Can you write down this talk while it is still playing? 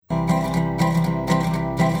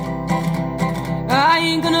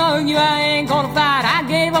ain't gonna argue, I ain't gonna fight. I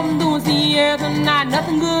gave up on doing the other night.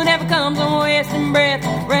 Nothing good ever comes on wasting breath.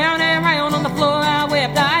 Round and round on the floor I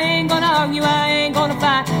wept. I ain't gonna argue, I ain't gonna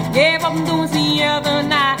fight. Gave up on doing the other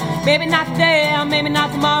night. Maybe not today, or maybe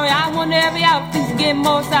not tomorrow. I wonder every hour things will get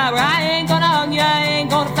more sour. I ain't gonna argue, I ain't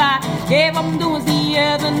gonna fight. Gave up on doing the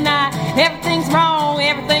other night. Everything's wrong,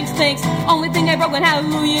 everything stinks. Only thing they broke in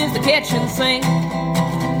hallelujah is the kitchen sink.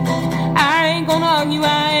 I ain't gonna argue,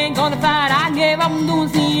 I ain't gonna fight. I gave up on doing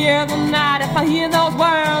the other night. If I hear those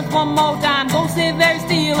words one more time, gonna sit very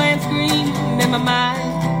still and scream in my mind.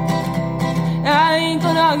 I ain't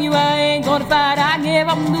gonna argue, I ain't gonna fight. I gave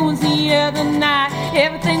up on doing the other night.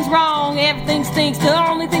 Everything's wrong, everything stinks. The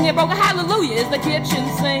only thing that broke a hallelujah is the kitchen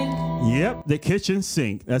sink. Yep, the kitchen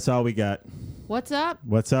sink. That's all we got. What's up?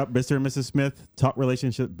 What's up, Mr. and Mrs. Smith? Talk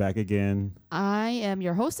relationship back again. I am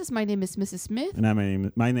your hostess. My name is Mrs. Smith. And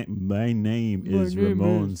my name is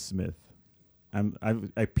Ramon Smith.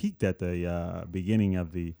 I peaked at the beginning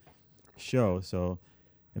of the show, so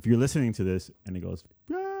if you're listening to this and it goes,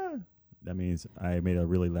 ah, that means I made a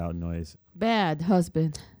really loud noise. Bad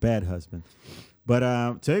husband. Bad husband.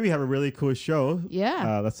 But today we have a really cool show.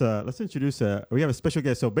 Yeah. Let's introduce. We have a special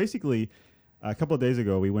guest. So basically, a couple of days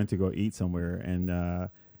ago we went to go eat somewhere, and I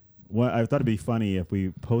thought it'd be funny if we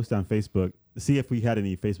post on Facebook, see if we had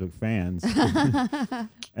any Facebook fans.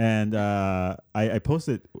 And I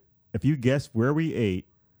posted, if you guess where we ate,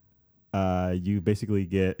 you basically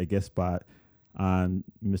get a guest spot on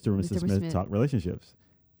Mr. and Mrs. Smith Talk Relationships.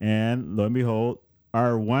 And lo and behold,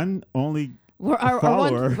 our one only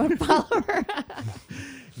follower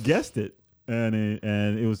guessed it, and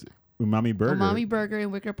it was Umami Burger. Umami Burger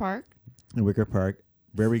in Wicker Park. In Wicker Park,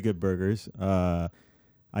 very good burgers. I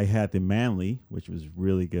had the Manly, which was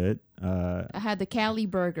really good. I had the Cali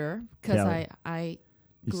Burger because I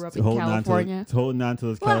grew up in holding California. Holding on to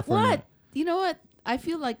those California. What? You know what? I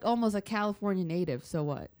feel like almost a California native. So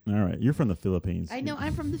what? All right, you're from the Philippines. I know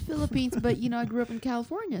I'm from the Philippines, but I grew up in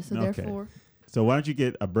California, so therefore. So why don't you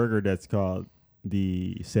get a burger that's called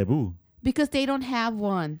the Cebu? Because they don't have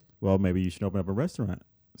one. Well, maybe you should open up a restaurant,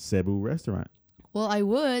 Cebu restaurant. Well, I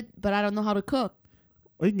would, but I don't know how to cook.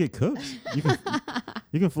 Well, you can get cooks.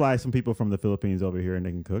 You can fly some people from the Philippines over here and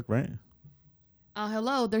they can cook, right?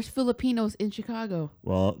 Hello, there's Filipinos in Chicago.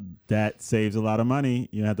 Well, that saves a lot of money.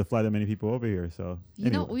 You don't have to fly that many people over here. So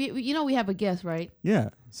we have a guest, right? Yeah.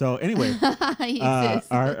 So anyway,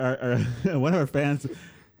 our one of our fans,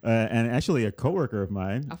 and actually a coworker of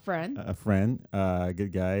mine, a friend,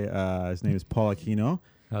 good guy. His name is Paul Aquino.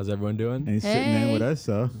 How's everyone doing? And he's sitting in with us.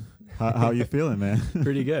 So how are you feeling, man?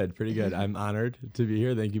 Pretty good. I'm honored to be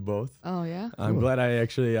here. Thank you both. Oh yeah. I'm glad I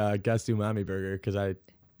actually guessed Umami Burger because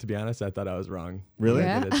to be honest, I thought I was wrong. Really?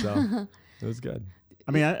 Yeah. So it was good.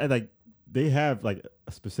 I mean, I like they have like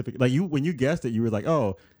a specific when you guessed it, you were like,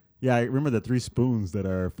 oh yeah, I remember the 3 spoons that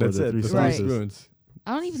are for the 3 Right. spoons.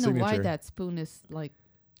 I don't even know why that spoon is like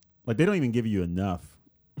they don't even give you enough.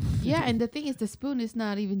 Yeah, and the thing is, the spoon is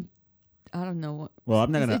not even. I don't know what. Well, I'm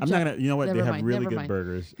not gonna. You know what? Never they have mind, really never good mind.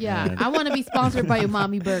 burgers. Yeah, I want to be sponsored by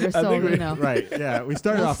Umami Burger, so Right. Yeah, we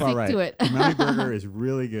started we'll off all right. stick to it. Umami Burger is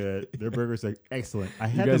really good. Their burgers are excellent. I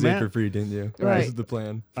had you guys ate for free, didn't you? Right. This is the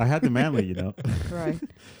plan. I had the Manly, Right,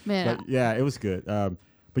 man. But yeah, it was good.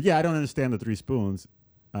 But yeah, I don't understand the 3 spoons.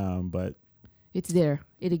 But it's there.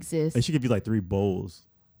 It exists. they should give you like 3 bowls.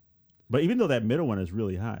 But even though that middle one is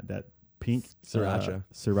really hot, that pink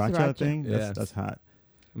sriracha thing, that's hot.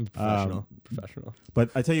 I'm professional. But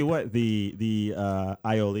I tell you what, the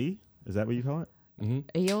aioli, is that what you call it? Mm-hmm.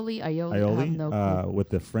 Aioli. I have no clue. With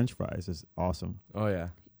the French fries is awesome. Oh yeah.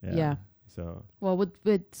 Yeah. So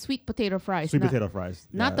with sweet potato fries. Potato fries.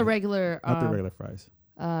 Not the regular. Not the regular fries.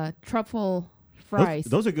 Truffle fries.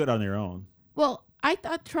 Those are good on their own. Well, I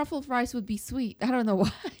thought truffle fries would be sweet. I don't know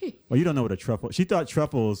why. Well, you don't know what a truffle. She thought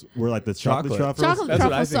truffles were like the chocolate truffles. Chocolate That's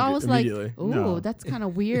truffles. what I So I was like, immediately. ooh, No. that's kind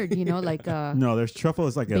of weird, like No, there's truffle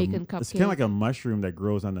is like bacon it's kind of like a mushroom that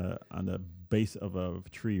grows on the base of a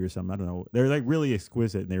tree or something. I don't know. They're like really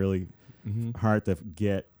exquisite and they're really hard to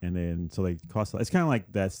get, and then so they cost. It's kind of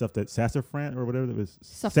like that stuff that saffron or whatever it was.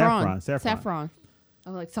 Saffron.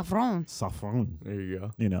 Oh, like saffron. Saffron. There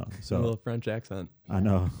you go. So a little French accent. I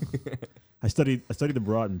know. I studied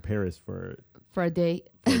abroad in Paris for a day.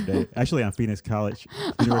 Actually, on Phoenix College,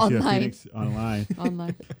 University of Online. Phoenix,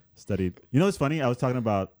 online. Studied. You know what's funny? I was talking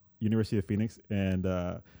about University of Phoenix, and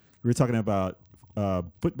we were talking about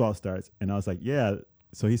football starts, and I was like, yeah.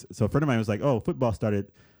 So a friend of mine was like, oh, football starts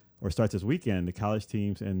this weekend. The college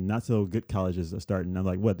teams and not so good colleges are starting. I'm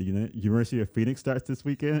like, what? The University of Phoenix starts this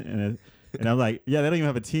weekend, and And I'm like, yeah, they don't even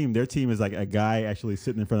have a team. Their team is like a guy actually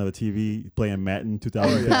sitting in front of a TV playing Madden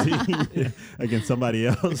 2015 against somebody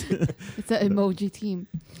else. It's an emoji team.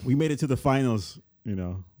 We made it to the finals,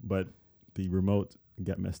 but the remote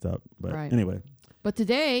got messed up. But Right. anyway. But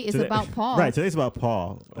today is Today- about Paul. Right, today's about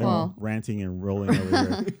Paul. Paul. Ranting and rolling over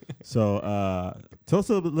here. So tell us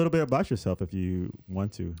a little bit about yourself if you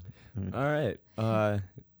want to. All right.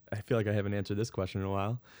 I feel like I haven't answered this question in a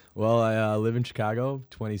while. Well, I live in Chicago,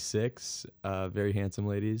 26, very handsome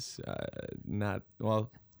ladies. No,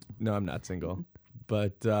 I'm not single,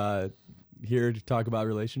 but here to talk about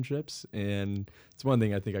relationships, and it's one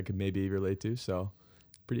thing I think I could maybe relate to. So,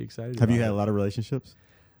 pretty excited. Have you about had it. a lot of relationships?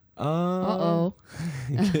 Uh-oh.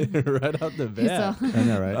 Right out the bat. I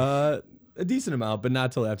know, right? A decent amount, but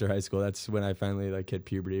not till after high school. That's when I finally hit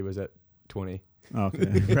puberty. Was at 20. Oh,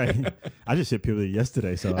 okay, right. I just hit puberty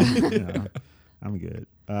yesterday, so I'm good.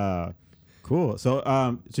 Cool.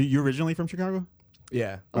 So you're originally from Chicago?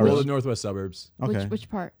 Yeah, Oh, well, really? the northwest suburbs. Okay. Which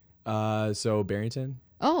part? So Barrington.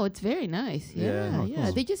 Oh, it's very nice. Yeah. Yeah, Oh,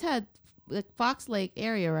 cool. They just had like Fox Lake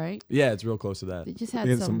area, right? Yeah, it's real close to that. They just We had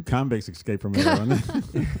had some. some convicts escape from everyone.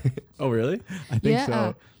 Oh, really? I think Yeah.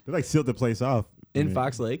 so. They like sealed the place off. In I mean,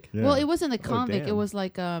 Fox Lake? Yeah. Well, it wasn't a convict. It damn. was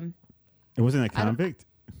like It wasn't a I don't- convict.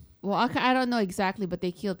 Well, I don't know exactly, but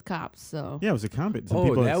they killed cops. So Yeah, it was a convict. Some Oh,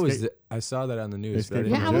 people that was. escaped. I saw that on the news. escaped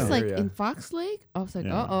but from yeah, I the was jail. like area. in Fox Lake. I was like,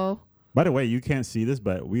 Yeah. uh-oh. By the way, you can't see this,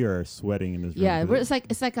 but we are sweating in this room. Yeah, 'cause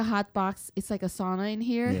it's like a hot box. It's like a sauna in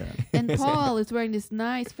here. Yeah. And Paul is wearing this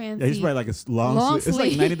nice fancy. Yeah, he's wearing like a long, Long sleeve. It's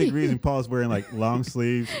like 90 sleeve. degrees, and Paul's wearing like long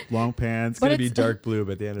sleeves, long pants, It's gonna But be it's- dark blue,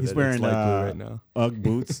 but at the end of He's it, wearing, it's light blue uh, right now. Ugg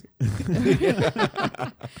boots.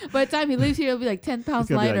 By the time he leaves here, he'll be like 10 He's pounds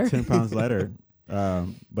gonna lighter. be like 10 pounds lighter.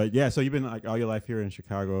 But yeah, so you've been like all your life here in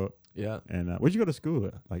Chicago, Yeah. and where'd you go to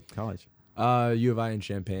school? Like college? U of I in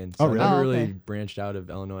Champaign. So Oh, really? I never Oh, really okay. branched out of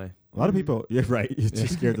Illinois. A lot of people, yeah, right. You're too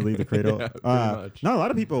scared to leave the cradle. Yeah, pretty much. No, a lot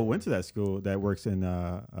of people went to that school that works in.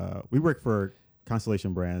 We work for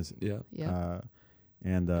Constellation Brands, Yeah. Yeah.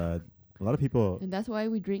 and a lot of people. And that's why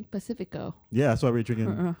we drink Pacifico. Yeah, that's why we're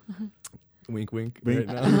drinking Wink, wink. Wink.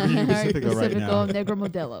 Right now. Drinking Pacifico right now. Negro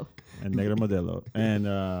Modelo. and Negro Modelo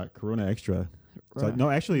and Corona Extra. So, Right. no,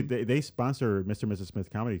 actually, they sponsor Mr. and Mrs. Smith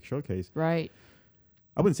Comedy Showcase. Right.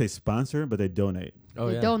 I wouldn't say sponsor, but they donate. Oh,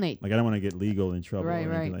 They yeah. donate. Like I don't want to get legal in trouble Right,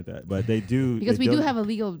 or anything right. like that, but they do Because they we do don- have a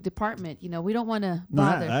legal department. We don't want to No,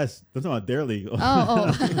 not bother. us. That's not their legal.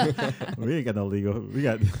 Oh, We ain't got no legal. We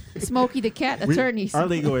got Smokey the Cat we- attorneys. Our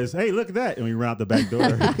legal is, hey, look at that, and we run out the back door.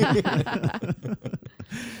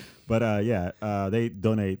 But they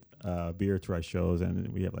donate beer to our shows, and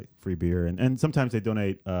we have like free beer, and sometimes they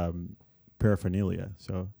donate paraphernalia.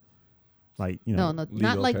 So, like no, not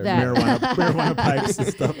legal like term. that. marijuana pipes and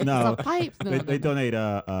stuff. No, So pipes. No, they donate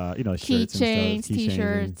shirts Keychains, and stuff,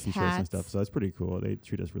 t-shirts, and hats. stuff. So that's pretty cool. They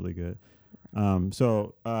treat us really good.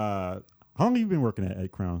 So how long have you been working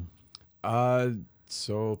at Crown?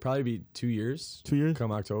 So probably be 2 years. 2 years.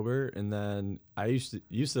 Come October, and then I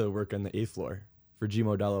used to work on the 8th floor for G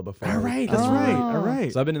Modelo before. All right, that's Oh. right. All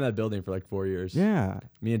right. So I've been in that building for like 4 years. Yeah,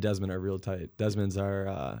 Me and Desmond are real tight. Desmond's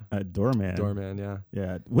our doorman. doorman. Yeah.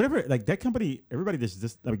 Yeah, whatever. Like that company, everybody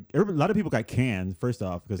just a lot of people got canned first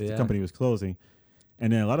off because the Yeah. company was closing,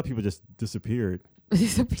 and then a lot of people just disappeared.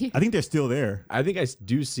 Disappear. I think they're still there. I think I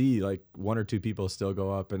do see like 1 or 2 people still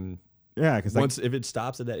go up, and Yeah, because like, once if it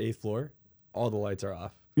stops at that 8th floor, all the lights are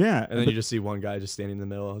off, yeah, and then but you just see one guy just standing in the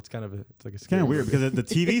middle. It's kind of it's kind of weird because the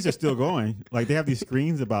TVs are still going. Like they have these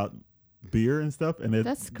screens about beer and stuff, and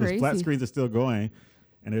That's the flat crazy. screens are still going,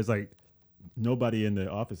 and there's like nobody in the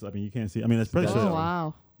office. I mean, you can't see. I mean, it's That's precious. Oh,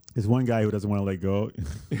 wow. There's one guy who doesn't want to let go.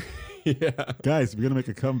 Yeah. Guys, we're gonna make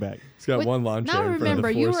a comeback. It's got Wait, one lawn chair Now in front of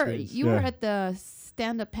remember, the you four were screens. you were Yeah. at the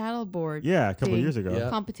stand-up paddleboard Yeah, a couple of thing. years ago. Yeah.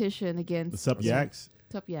 competition The against Sup Yaks.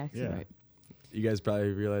 Top Yaks. Yeah. Right. You guys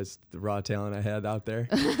probably realized the raw talent I had out there.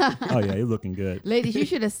 Oh yeah, you're looking good. Ladies, you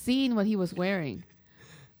should have seen what he was wearing.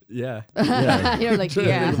 Yeah. Yeah. You're like, Trying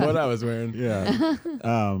to think of yeah. what I was wearing. Yeah.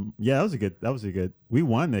 Yeah, that was a good. We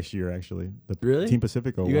won this year actually. The Really? Team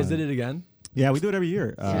Pacifico. You guys won. did it again? Yeah, we do it every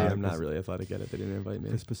year. See, I'm not really athletic at it. They didn't invite me.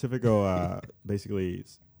 Because Pacifico basically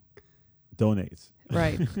donates.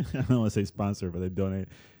 Right. I don't want to say sponsor, but they donate.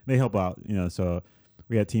 They help out. So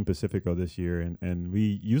we had Team Pacifico this year, and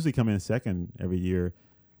we usually come in second every year,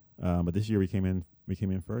 but this year we came in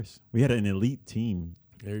first. We had an elite team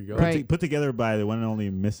There you go. Right. put together by the one and only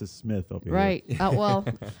Mrs. Smith over here. Right. Well,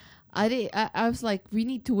 I was like, we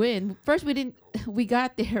need to win. First, we didn't. We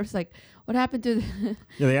got there. It's like, what happened to? Yeah,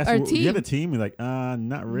 they asked, Our do you have a team. team? We're like,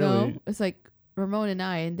 not really. No. It's like Ramon and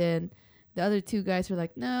I, and then the other two guys were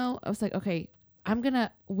like, no. I was like, okay,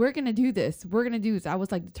 we're gonna do this. We're gonna do this. I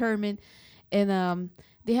was like determined, and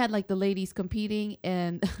they had like the ladies competing,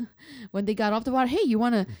 and when they got off the water, hey, you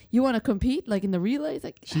wanna compete like in the relays?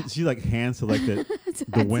 Like She like hand selected So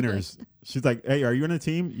the I was winners. She's like, hey, are you on a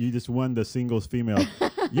team? You just won the singles female.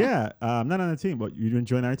 Yeah, I'm not on a team, but you didn't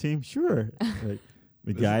join our team? Sure. Like,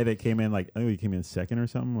 the guy that came in, like, I think he came in second or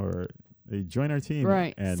something, or they joined our team.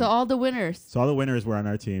 Right. And So all the winners. all the winners were on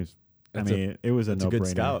our teams. That's I mean, it was a that's a no-brainer. good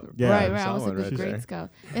scout. Yeah. Right. I was a solid good, right great there. scout.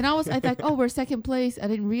 And I thought, oh, we're second place. I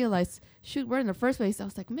didn't realize, shoot, we're in the first place. I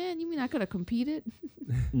was like, man, you mean I could have competed?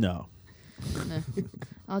 No. No.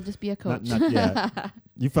 I'll just be a coach. Not yet.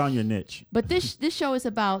 You found your niche. But this show is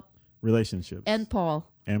about Relationships. and Paul.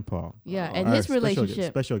 And Paul. Yeah, and Our his special relationship.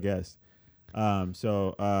 Special guest. I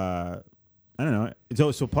don't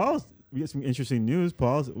know. So Paul's, we got some interesting news.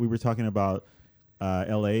 We were talking about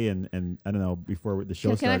L.A. and I don't know, before the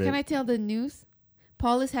show started. Can I tell the news?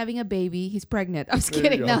 Paul is having a baby. He's pregnant. I'm just There you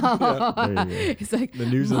kidding. go. No. There you go. It's like The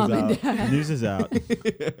news is Mom and out. The Dad. news is out.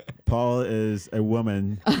 Paul is a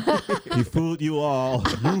woman. He fooled you all.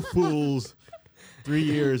 You fools. 3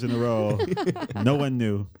 years in a row. No one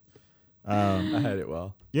knew. I had it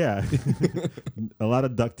well. Yeah. A lot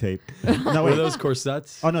of duct tape. No, Were wait. those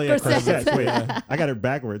corsets? Oh, no, yeah, Corsets. corsets. Wait, I got it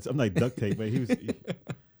backwards. I'm like duct tape, but he was...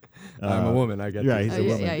 I'm a woman. I get Yeah, that. he's Oh, a yeah,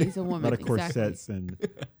 woman. yeah, he's a A woman. lot of Exactly. corsets and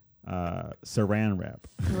saran wrap.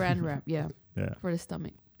 Saran wrap, yeah, Yeah. for the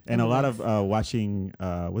stomach. And a the lot legs. of watching,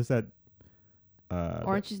 what's that?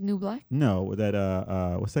 Orange is New Black. No,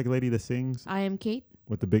 that, what's that lady that sings I Am Kate.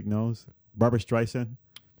 with the big nose? Barbara Streisand.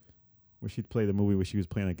 Where she'd play the movie where she was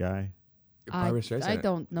playing a guy. Barbra Streisand. I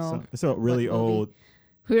don't know. It's a really what movie. old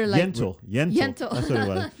We were like Yentl. Yentl. That's what it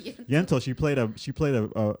was. Yentl. She played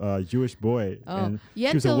a Jewish boy, Oh, and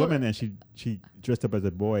she was a Yentl- woman, and she dressed up as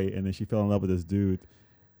a boy, and then she fell in love with this dude,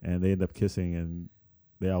 and they ended up kissing, and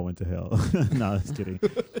they all went to hell. No, just kidding.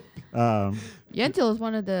 Yentl is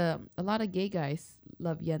one of a lot of gay guys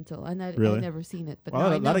love Yentl, and I've Really? never seen it. But Well, now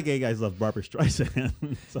I a know. lot of gay guys love Barbara Streisand.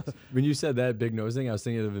 So- When you said that big nose thing, I was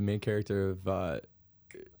thinking of the main character of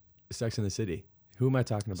Sex and the City. Who am I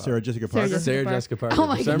talking about? Sarah Jessica Sarah Parker. Jessica Sarah Parker. Jessica Parker. Oh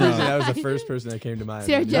my For some God. reason, that was the first person that came to mind.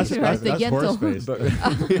 Sarah That's, Jessica Parker, the that's Yentl. horse-faced.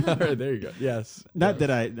 But, all right, there you go. Yes. Not Yes.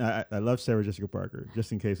 that I love Sarah Jessica Parker,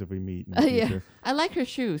 just in case if we meet in the Yeah, future. I like her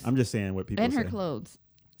shoes I'm just saying what people and say. her clothes.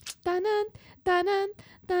 Dun dun dun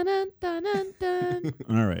dun dun dun dun.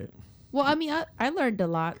 All right. Well, I mean, I learned a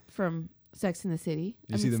lot from Sex in the City.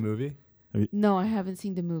 Did you see the movie? No, I haven't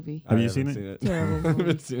seen the movie. Have I you haven't seen it? Terrible I haven't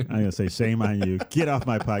movie. seen it. I'm gonna say shame on you. Get off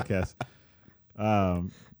my podcast.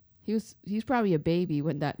 He was probably a baby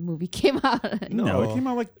when that movie came out. No, it No. came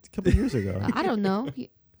out like a couple years ago. I don't know.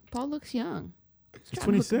 Paul looks young. He's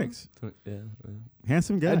 26. Yeah.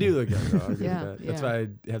 Handsome guy. I do look young, though. I agree Yeah, with that. That's yeah. why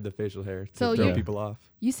I have the facial hair to So throw you- people off.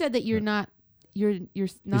 You said that you're not you're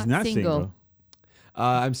He's not, not single.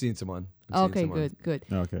 I'm seeing someone. I'm seeing Okay, someone. good.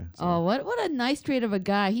 Okay. Oh, what a nice trait of a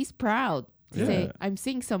guy. He's proud to Yeah. say I'm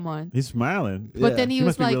seeing someone. He's smiling. But then he He was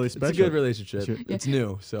must be like, really It's a special. good relationship. Sure. It's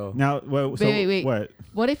new, so Now, well, so wait. what?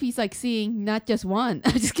 what if he's like seeing not just one?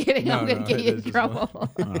 I'm just kidding. No, I'm gonna no, get it you in is just trouble. Oh,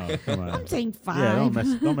 come on. I'm saying five.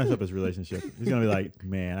 Yeah, don't mess up his relationship. He's gonna be like,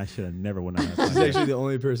 man, I should have never went on that. she's podcast." actually the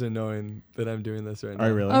only person knowing that I'm doing this right now.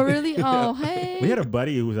 Oh, really? Oh really? Oh hey. We had a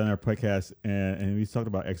buddy who was on our podcast, and we talked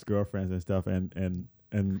about ex-girlfriends and stuff, and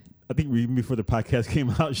I think even before the podcast came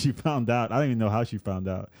out, she found out. I don't even know how she found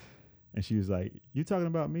out, and she was like, "You talking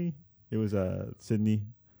about me?" It was Sydney.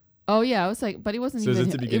 Oh yeah, I was like, but it wasn't So is even.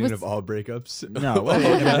 it the beginning was, of all breakups? No, well,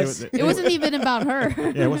 Yes. It wasn't even about her.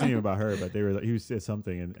 Yeah, it wasn't even about her, but they were. Like, he said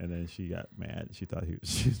something, and then she got mad. She thought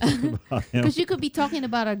she was talking about him. Because you could be talking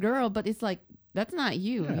about a girl, but it's like that's not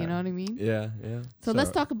you. Yeah. You know what I mean? Yeah. So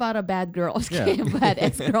let's talk about a bad girl. Yeah. A bad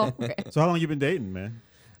ex-girlfriend. So how long you been dating, man?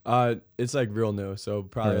 It's like real new, so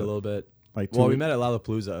probably Yeah. a little bit. Like Well, we weeks? met at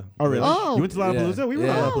Lollapalooza. Oh, really? Oh. You went to Lollapalooza? Yeah. We were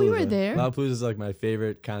Yeah. at Oh, we were Lollapalooza. there. Lollapalooza is like my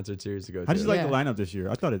favorite concert series to go to. How did you like Yeah. the lineup this year?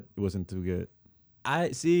 I thought it wasn't too good. I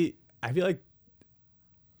feel like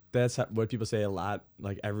that's what people say a lot,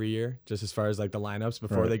 like every year, just as far as like the lineups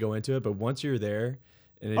before Right. they go into it. But once you're there,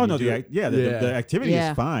 and if Oh you no, do it- the activity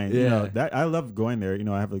Yeah. is fine. You know Yeah. that I love going there. You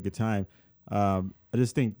know, I have a good time. I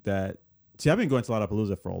just think that I've been going to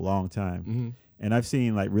Lollapalooza for a long time, Mhm. and I've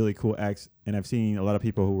seen like really cool acts, and I've seen a lot of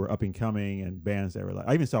people who were up and coming and bands that were like.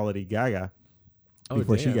 I even saw Lady Gaga Oh,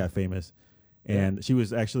 before she damn. got famous, and she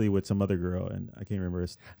was actually with some other girl, and I can't remember. I'm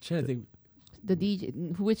trying to think. The DJ,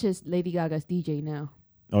 which is Lady Gaga's DJ now.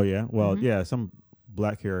 Oh yeah, well Mhm. yeah, some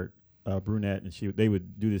black hair brunette, and they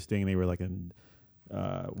would do this thing. They were like in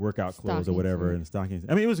workout clothes or Stockings, whatever right. and stockings.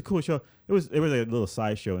 I mean, it was a cool show. It was a little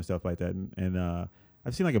side show and stuff like that. And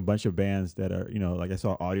I've seen like a bunch of bands that are, like I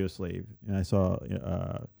saw Audio Slave, and I saw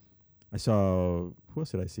who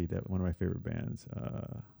else did I see? That one of my favorite bands,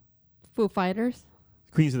 Foo Fighters.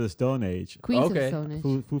 Queens of the Stone Age. Queens of Okay. the Stone Age.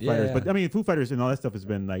 Foo Yeah, Fighters, yeah. but I mean, Foo Fighters and all that stuff has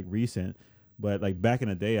been like recent. But like back in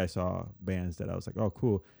the day, I saw bands that I was like, oh,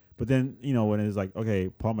 cool. But then when it's like, okay,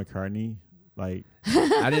 Paul McCartney, like,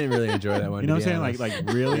 I didn't really enjoy that one. you know to what I'm be saying? honest.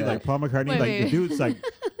 Like really, Yeah. like Paul McCartney, Wait, like wait. the dude's like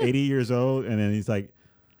 80 years old, and then he's like,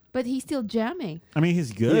 But he's still jamming. I mean,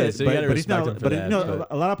 he's good, Yeah, so you but, gotta but he's respect not. him for But that, but-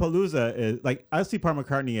 a lot of Palooza is like I see Paul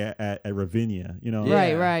McCartney at Ravinia.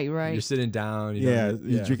 Yeah. Right. You're sitting down. You Yeah, don't-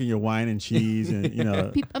 you're drinking your wine and cheese, and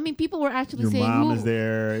People were actually your saying mom who, is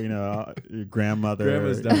there. Your grandmother.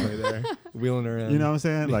 Grandma's definitely there, wheeling around. You know what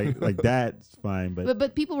I'm saying? Like that's fine, but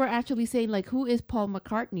but people were actually saying like, who is Paul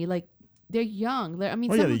McCartney? Like they're young. I mean,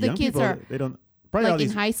 well, yeah, some of the young kids people, are they don't probably like all in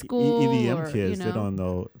these high school EDM or, kids. you They know. don't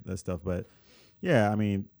know that stuff, but yeah, I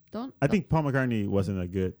mean, I think Paul McCartney wasn't a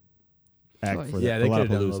good act Choice. for Yeah, they could have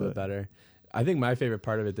done a little Lollapalooza. bit better. I think my favorite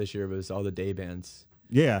part of it this year was all the day bands.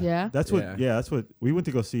 Yeah, Yeah? that's what. Yeah, that's what we went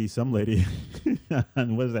to go see. Some lady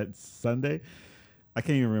on what is that Sunday? I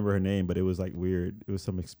can't even remember her name, but it was like weird. It was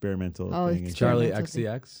some experimental Oh, thing. it's and Charlie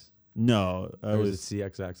Experimental XCX? No, it Or was was it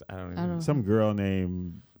CXX? I don't I know. don't some girl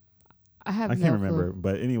named I have I no can't remember. clue.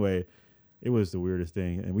 But anyway, it was the weirdest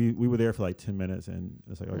thing, and we were there for like 10 minutes, and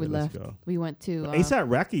it's like, okay, We let's left. go. We went to But ASAP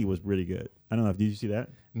Rocky was really good. I don't know. Did you see that?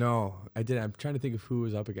 No, I didn't. I'm trying to think of who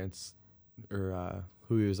was up against or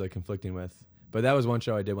who he was like conflicting with. But that was one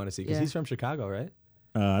show I did want to see because Yeah. he's from Chicago, right?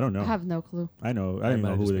 I don't know. I have no clue. I know. I I don't might know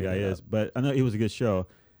have who just the made guy that is, up. but I know it was a good show.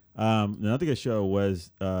 Another good show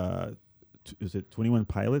was is it 21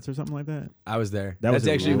 Pilots or something like that? I was there. That was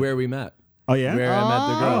That's a actually really- where we met. Oh yeah. Where I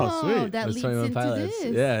met the girl. Oh, sweet. That was leads 21 into Pilots.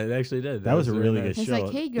 this. Yeah, it actually did. That was a very really nice. good He's show.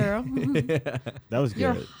 like, hey girl, Yeah, That was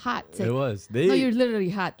you're good. hot. It's it like, was. no, you're literally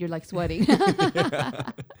hot. You're like sweating.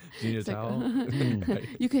 Junior It's like, towel.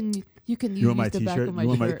 you can You use want my the back T-shirt? of my You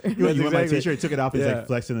want my shirt. you want my Exactly. T-shirt? He took it off. He's Yeah. like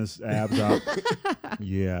flexing his abs out.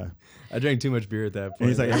 Yeah. I drank too much beer at that point. And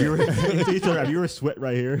he's like, have you ever sweat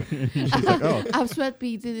right here? She's like, oh, I have sweat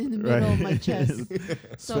beads in the middle of my chest.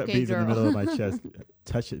 sweat okay, beads in the girl. middle of my chest.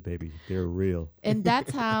 Touch it, baby. They're real. And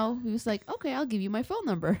that's how he was like, okay, I'll give you my phone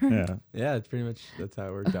number. Yeah. Yeah, it's pretty much that's how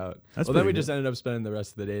it worked out. That's well, then pretty we good. just ended up spending the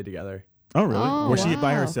rest of the day together. Oh, really? Oh, Was she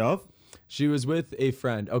by wow. herself? She was with a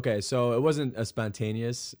friend. Okay, so it wasn't a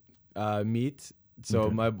spontaneous meet. So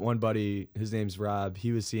Okay. my one buddy, his name's Rob,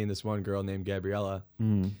 he was seeing this one girl named Gabriella,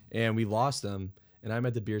 and we lost him. And I'm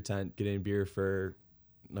at the beer tent getting beer for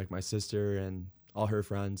like my sister and all her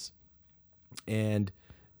friends. And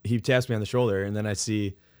he taps me on the shoulder, and then I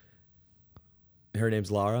see her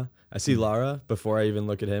name's Laura. I see Laura before I even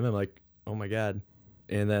look at him. I'm like, oh my God.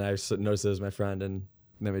 And then I noticed it was my friend, and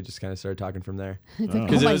then we just kind of started talking from there. It's like,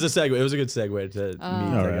 Because oh it my- was a segue. It was a good segue to meet. All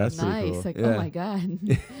I right, guess. that's pretty nice. cool. Like, Yeah. oh my God.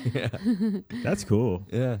 yeah. That's cool.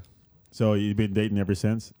 Yeah. So you've been dating ever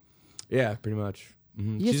since? Yeah, pretty much.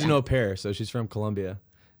 hmm Yes, She's an au pair, so she's from Colombia.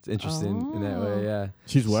 It's interesting in that Oh. way, yeah.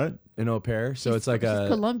 She's what? An au pair, so it's like she's a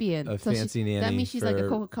Colombian. a so fancy that nanny means she's like a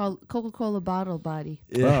for- Coca-Cola bottle body.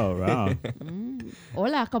 yeah, Oh, wow.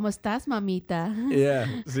 Hola, ¿cómo estás, mamita? yeah.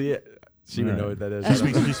 So yeah, she would know what that is. I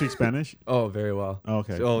don't know. Do you speak Spanish? Oh, very well. Oh,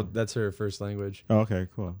 okay. Oh, that's her first language, Oh, okay,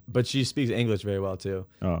 cool. but she speaks English very well too.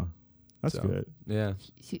 Oh, that's So, good. Yeah.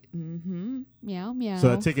 Meow, meow. So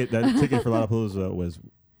that ticket for Lollapalooza was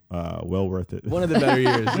well worth it. One of the better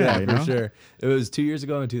years, Yeah, yeah, you for know? sure. It was 2 years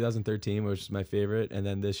ago in 2013, which was my favorite, and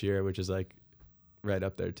then this year, which is like right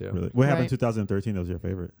up there too. Really. What happened in Right. 2013 that was your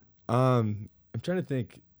favorite? I'm trying to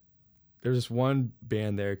think. There's this one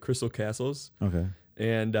band there, Crystal Castles, Okay.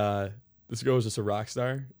 and this girl was just a rock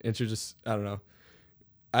star, and she just, I don't know.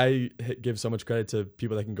 I give so much credit to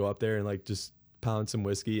people that can go up there and like just pound some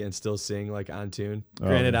whiskey and still sing like on tune. Oh,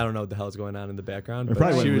 Granted, yeah. I don't know what the hell's going on in the background, It but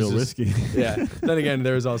probably she wasn't was real just, whiskey. Yeah. Then again,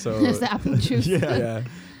 there was also There's the apple juice. Yeah. yeah.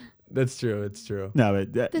 That's true. It's true. No,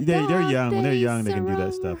 but The they're dark young. When they're days young, they can do are that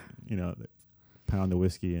over. stuff. You know, pound the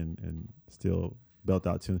whiskey and still belt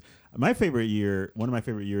out tunes. My favorite year, one of my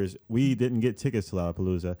favorite years, we didn't get tickets to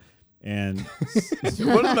Lollapalooza. And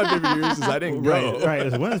One of my favorite years is I didn't go. right. It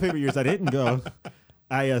was one of the favorite years I didn't go.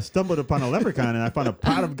 I stumbled upon a leprechaun and I found a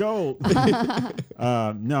pot of gold.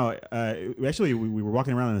 Actually, we were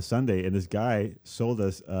walking around on a Sunday and this guy sold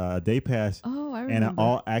us a day pass Oh, I and remember. an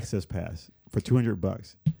all access pass for $200.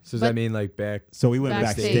 So does But- that mean like back? So we went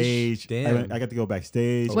Backstage. backstage. Damn. I got to go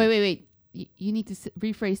backstage. Wait. You need to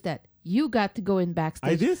rephrase that. You got to go in backstage.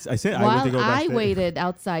 I did. I said I While went to go backstage. waited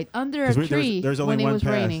outside under a 'Cause tree there's only when it one was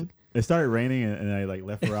pass. raining. It started raining and I like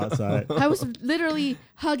left her outside. I was literally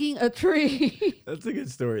hugging a tree. That's a good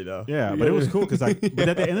story though. Yeah, but it was cool because but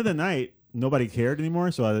at the end of the night, nobody cared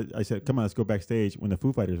anymore. So I said, come on, let's go backstage when the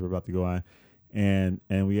Foo Fighters were about to go on. And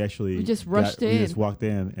we actually We just rushed We in. just walked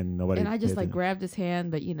in and nobody. And I just paid like attention. grabbed his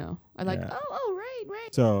hand, but I like, Yeah. oh,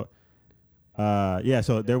 right. So,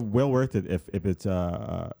 so they're well worth it if it's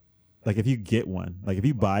like if you get one, like if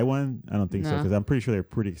you buy one, I don't think so No. because I'm pretty sure they're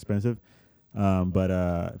pretty expensive.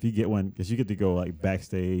 But if you get one, because you get to go like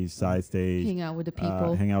backstage, side stage, hang out with the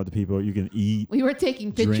people. hang out with the people. You can eat. We were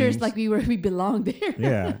taking pictures drinks. like we belonged there.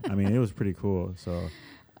 Yeah, I mean it was pretty cool. So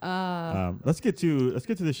let's get to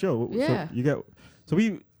the show. Yeah. So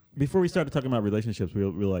before we started talking about relationships,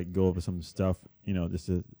 we'll like go over some stuff, just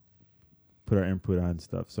to put our input on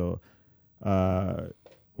stuff. So,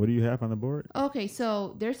 what do you have on the board? Okay,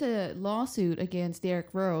 so there's a lawsuit against Derrick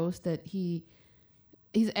Rose that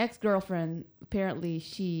his ex-girlfriend, apparently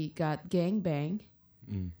she got gangbanged.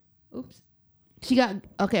 Oops.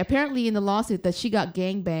 Apparently in the lawsuit that she got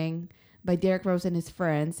gangbanged by Derrick Rose and his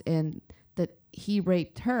friends and that he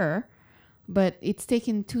raped her. But it's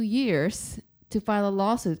taken 2 years to file a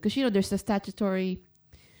lawsuit because, there's a statutory,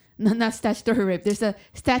 not statutory rape, there's a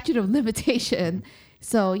statute of limitation.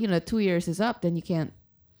 So, 2 years is up, then you can't,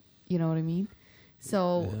 you know what I mean?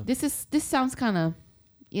 So this sounds kind of,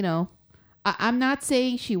 I'm not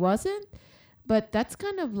saying she wasn't, but that's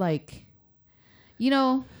kind of like,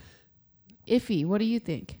 iffy. What do you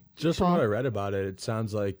think? Just from Paul? what I read about it, it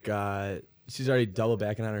sounds like she's already double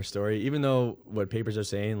backing on her story. Even though what papers are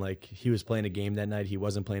saying, like he was playing a game that night, he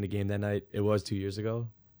wasn't playing a game that night. It was 2 years ago.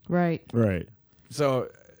 Right. Right. So,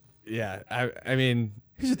 yeah, I mean,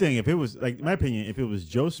 Here's the thing: if it was like, in my opinion, if it was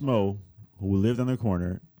Joe Smo who lived on the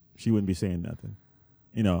corner, she wouldn't be saying nothing.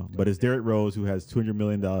 But it's Derrick Rose who has $200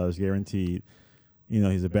 million guaranteed.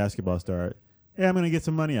 He's a basketball star. Yeah, I'm gonna get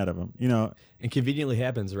some money out of him. and conveniently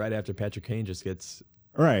happens right after Patrick Kane just gets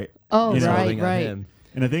Right. Oh, You know, right, holding on right. him.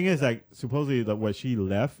 And the thing is, like, supposedly, like, what she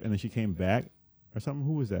left and then she came back or something.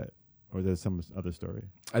 Who was that? Or is that some other story?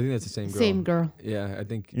 I think that's the same girl. Same girl. Yeah, I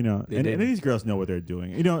think. They did. and these girls know what they're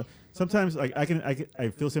doing. Sometimes like I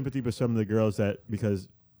feel sympathy for some of the girls that because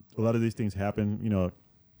a lot of these things happen.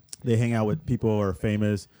 They hang out with people who are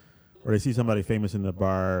famous, or they see somebody famous in the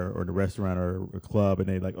bar or the restaurant or a club, and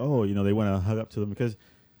they like, they want to hug up to them because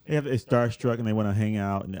they're starstruck and they want to hang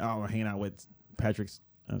out and we're hanging out with Patrick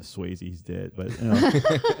Swayze, he's dead, but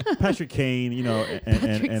Patrick Kane, and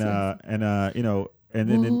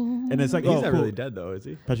it's like, He's oh, not cool. really dead though, is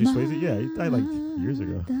he? Patrick Swayze, yeah, he died like years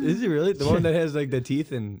ago. Is he really the one that has like the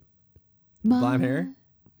teeth and blonde hair?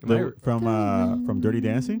 From Dirty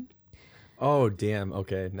Dancing. Oh damn.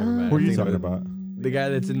 Okay, never mind. What are I'm you thinking talking of about? The guy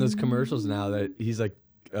that's in those commercials now. That he's like,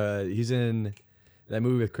 he's in that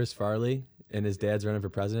movie with Chris Farley and his dad's running for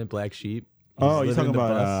president. Black Sheep. He's Oh, living in the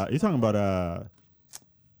bus. you're talking about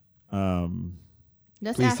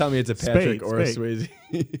That's Please Ash- tell me it's a Patrick Spade, or a Spade.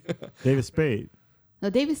 Swayze. David Spade. No,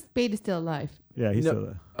 David Spade is still alive. Yeah, he's No. still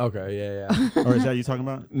there. Okay, yeah. Or is that you talking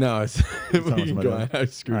about? No, it's we talking can about go that. on. I All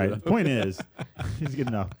screwed right. it The up. point is, he's good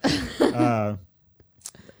enough.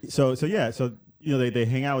 So they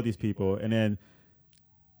hang out with these people, and then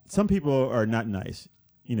some people are not nice.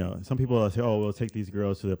 Some people will say, "Oh, we'll take these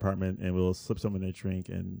girls to the apartment and we'll slip some in their drink,"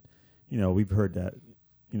 and we've heard that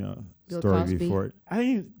Bill story Cosby. before. I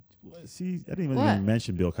didn't even What?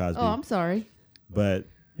 mention Bill Cosby. Oh, I'm sorry. But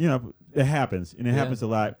it happens, and it Yeah. happens a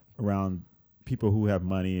lot around people who have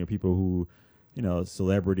money or people who,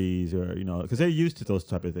 celebrities or because they're used to those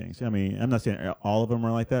type of things. I mean, I'm not saying all of them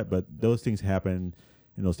are like that, but those things happen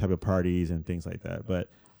in those type of parties and things like that. But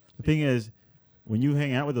the thing is, when you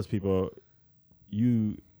hang out with those people,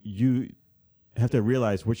 you have to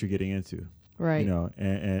realize what you're getting into. Right.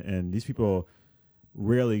 And these people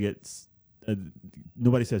rarely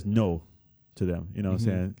nobody says no to them. You know what I'm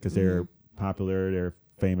saying? Because they're popular, they're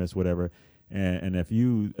famous, whatever. And if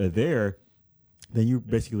you are there, then you're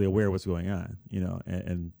basically aware of what's going on.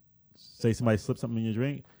 And say somebody slipped something in your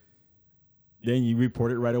drink, then you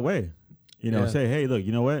report it right away. Yeah. Say, hey, look,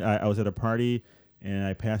 you know what? I was at a party and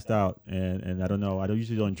I passed out, and I don't know. I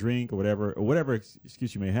usually don't drink or whatever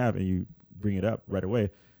excuse you may have, and you bring it up right away.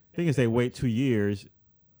 Thing is, they wait 2 years.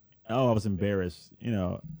 Oh, I was embarrassed.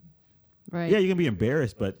 Right. Yeah, you can be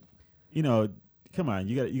embarrassed, but come on,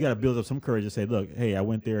 you got to build up some courage to say, look, hey, I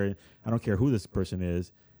went there, and I don't care who this person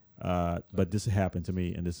is, but this happened to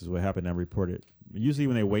me, and this is what happened. I report it. Usually,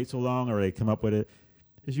 when they wait so long or they come up with it,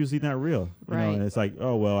 it's usually not real. Right. And it's like,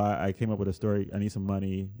 oh well, I came up with a story. I need some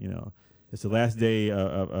money. It's the last day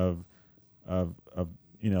of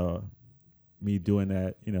me doing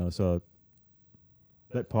that. So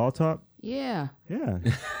let Paul talk. Yeah. Yeah.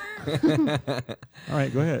 All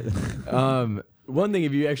right, go ahead. One thing,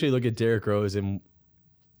 if you actually look at Derrick Rose and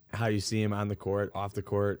how you see him on the court, off the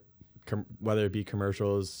court, whether it be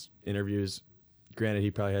commercials, interviews. Granted,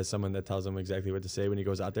 he probably has someone that tells him exactly what to say when he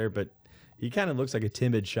goes out there, but he kind of looks like a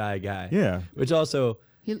timid, shy guy. Yeah. Which also,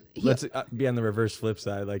 He, let's be on the reverse flip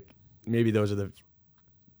side. Like maybe those are the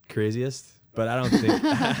craziest, but I don't think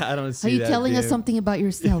I don't see. are you that telling us being- something about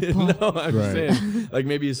yourself, Paul? No, I'm just Right. saying. Like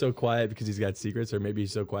maybe he's so quiet because he's got secrets, or maybe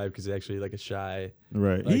he's so quiet because he's actually like a shy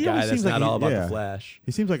Right. like, He guy always that's seems like not he- all about yeah. the flash.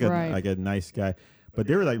 He seems like Right. a nice guy, but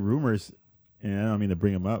there were like rumors, and I don't mean to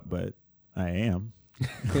bring him up, but I am.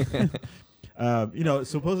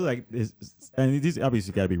 Supposedly like and these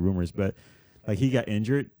obviously got to be rumors, but like he got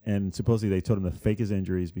injured, and supposedly they told him to fake his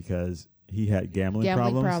injuries because he had gambling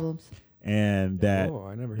problems, and that Oh,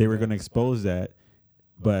 I never. they heard were that. going to expose that,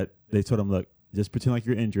 but they told him, look, just pretend like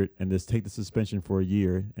you're injured and just take the suspension for a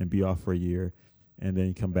year and be off for a year, and then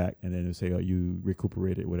you come back and then they'll say, oh, you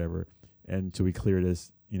recuperated, whatever, and so we clear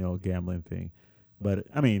this, gambling thing. But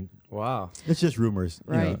I mean, Wow. it's just rumors,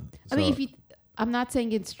 Right. I mean, I'm not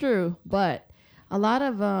saying it's true, but a lot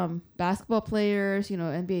of basketball players,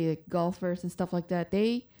 NBA like golfers and stuff like that,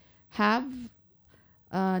 they have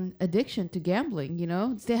an addiction to gambling.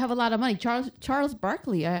 They have a lot of money. Charles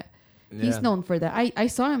Barkley, he's known for that. I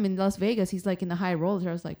saw him in Las Vegas. He's like in the high rollers.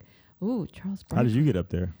 I was like, ooh, Charles Barkley. How did you get up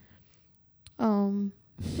there?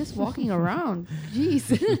 Just walking around.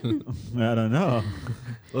 Jeez. I don't know.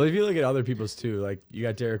 Well, if you look at other people's too, like you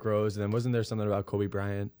got Derrick Rose, and then wasn't there something about Kobe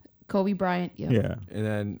Bryant? Kobe Bryant. Yeah. Yeah, And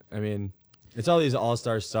then I mean, it's all these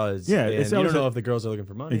all-star studs. Yeah, and it's you always don't know a- if the girls are looking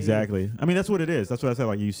for money. exactly. I mean, that's what it is. That's what I said.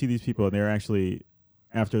 Like you see these people and they're actually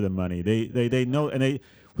after the money. They know, and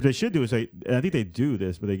what they should do is and I think they do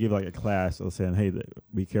this, but they give like a class of saying, hey,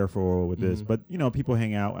 be careful with this. But people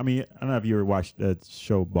hang out. I mean, I don't know if you ever watched the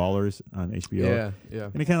show Ballers on HBO. Yeah.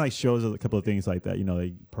 And it kind of like shows a couple of things like that.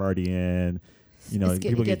 They party in,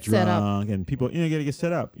 people get set up. drunk and people, get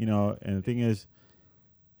set up, and the thing is,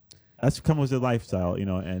 that's comes with the lifestyle,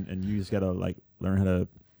 and you just got to like learn how to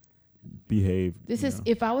behave. This is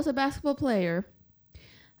if I was a basketball player,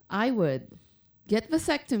 I would get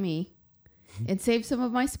vasectomy and save some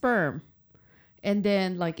of my sperm, and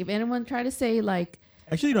then like if anyone tried to say like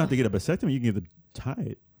Actually, you don't have to get a vasectomy. You can get it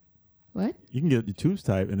tied. what You can get the tubes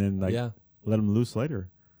tied and then like Yeah. let them loose later.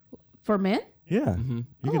 for men, Yeah, you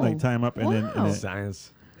can like Oh, tie them up and then wow.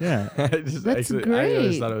 Science. yeah, I That's always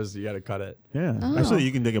great. thought it was you got to cut it. yeah. Oh. Actually,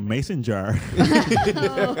 you can take a mason jar,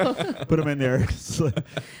 put them in there.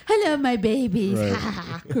 hello my babies.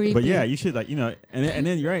 Right. Creepy. But yeah, you should like and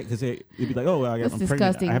then you're right because they'd be like, oh, well, I'm That's pregnant.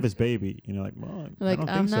 disgusting. I have this baby. Like, well, like I don't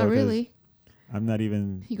I'm think not so, 'cause really. I'm not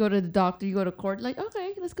even. You go to the doctor, you go to court, like,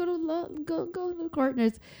 okay, let's go to go to the court, and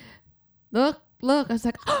it's look. I was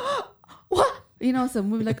like, what? Some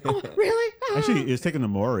movie like, oh, really? Actually, it's taken to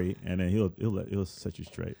Maury, and then he'll set you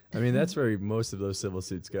straight. I mean, that's where most of those civil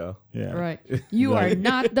suits go. Yeah. Right. You Like, are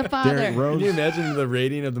not the father. Derrick Rose. Can you imagine the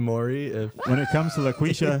rating of the Maury if When it comes to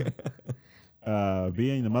LaQuisha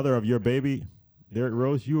being the mother of your baby, Derrick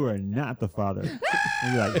Rose, you are not the father.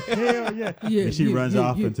 And you're like, hell yeah. Yeah, And she yeah, runs yeah,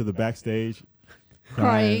 off yeah. into the backstage,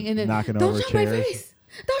 Crying and then knocking don't over show my chairs. face.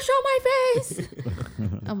 Don't show my face.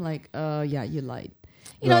 I'm like, yeah, you lied.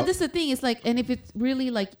 Well- This is the thing. It's like, and if it's really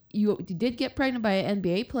like you did get pregnant by an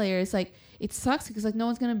NBA player, it's like it sucks because like no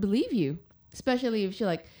one's gonna believe you, especially if you're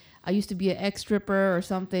like, I used to be an ex stripper or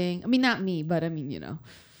something. I mean, not me, but I mean,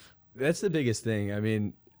 That's the biggest thing. I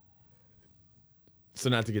mean, so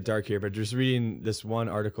not to get dark here, but just reading this one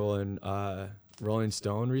article in Rolling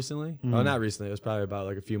Stone recently. Oh, not recently. It was probably about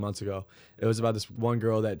like a few months ago. It was about this one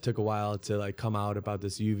girl that took a while to like come out about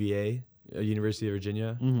this UVA, University of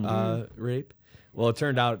Virginia, rape. Well, it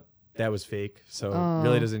turned out that was fake. So it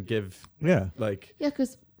really doesn't give Yeah. like, yeah,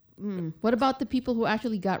 because what about the people who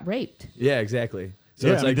actually got raped? yeah, exactly. So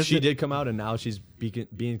Yeah, it's I mean, like this she is- did come out and now she's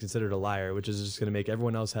being considered a liar, which is just going to make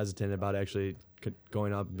everyone else hesitant about actually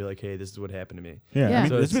going up and be like, hey, this is what happened to me. Yeah. Yeah. I mean,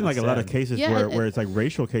 So there's it's- been like it's a lot of sad. cases Yeah, where it's like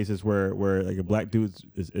racial cases where like a black dude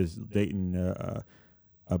is dating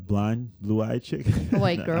a blonde, blue-eyed chick. A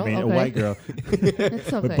white girl? I mean, Okay. a white girl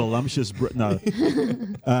It's with okay. voluptuous. No.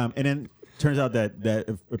 And then turns out that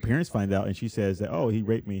if her parents find out and she says that, oh, he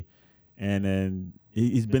raped me, and then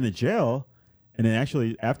he's been to jail. And then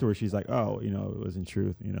actually afterwards, she's like, oh, it wasn't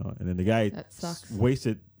truth, And then the guy That sucks.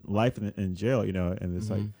 wasted life in jail, And it's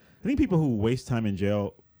like, I think people who waste time in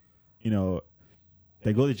jail,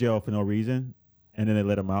 they go to jail for no reason, and then they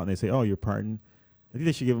let them out and they say, oh, you're pardoned. I think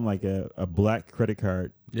they should give them like a black credit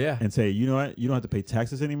card Yeah. and say, you know what? You don't have to pay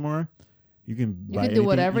taxes anymore. You can buy can do anything.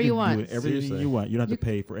 whatever you can want. do everything Seriously. you want. You don't have to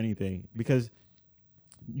pay for anything because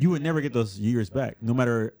you would never get those years back. No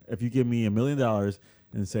matter if you give me $1 million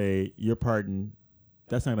and say you're pardoned,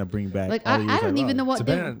 that's not gonna bring back. Like all the years I don't even know what.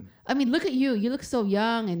 Depending They, on- I mean, look at you. You look so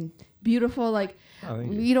young and beautiful. Like Oh,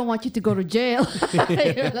 thank you. we don't want you to go to jail.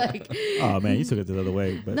 You're like, Oh man, you took it the other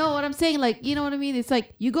way. But no, what I'm saying, like, you know what I mean? It's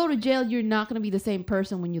like you go to jail, you're not gonna be the same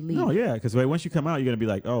person when you leave. no, yeah, because once you come out, you're gonna be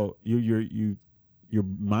like, oh, your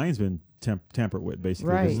mind's been tampered with,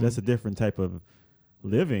 basically. 'Cause Right. That's a different type of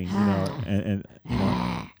living, you know, and you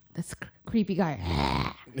know. That's creepy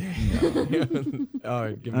guy.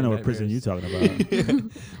 Oh, give I me know what prison nightmares. you're talking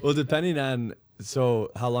about. Well, depending on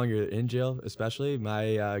how long you're in jail, especially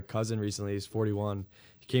my cousin recently is 41.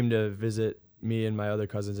 He came to visit me and my other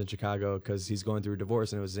cousins in Chicago because he's going through a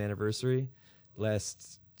divorce and it was his anniversary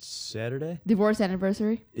last Saturday. Divorce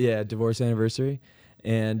anniversary. Yeah, divorce anniversary,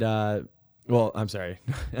 and well, I'm sorry,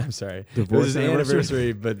 I'm sorry. It Divorce was his anniversary?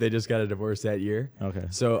 anniversary, but they just got a divorce that year. Okay.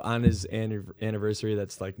 So on his anniversary,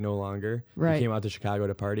 that's like no longer. Right. He came out to Chicago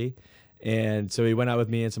to party, and so he went out with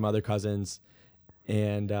me and some other cousins,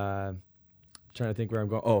 and trying to think where I'm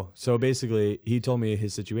going. Oh, so basically, he told me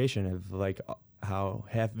his situation of like how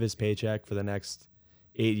half of his paycheck for the next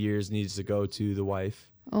 8 years needs to go to the wife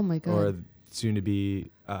Oh my god. or soon to be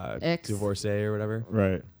Ex. divorcee or whatever,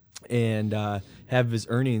 Right. and half of his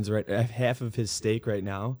earnings, right, half of his stake right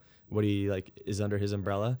now, what he like is under his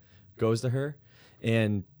umbrella, goes to her,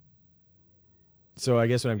 and so I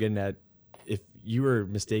guess what I'm getting at, if you were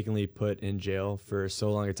mistakenly put in jail for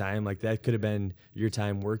so long a time, like that could have been your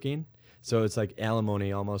time working. So it's like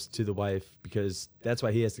alimony almost to the wife because that's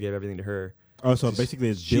why he has to give everything to her. Oh, so basically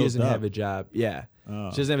it's She built doesn't up. have a job. Yeah.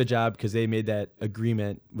 Oh. She doesn't have a job because they made that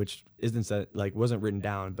agreement, which isn't set, like wasn't written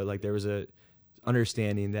down, but like there was a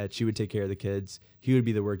understanding that she would take care of the kids. He would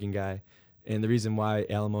be the working guy. And the reason why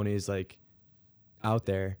alimony is like out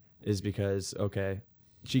there is because, okay,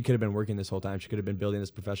 she could have been working this whole time. She could have been building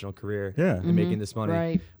this professional career Yeah. and making this money,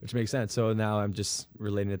 Right. which makes sense. So now I'm just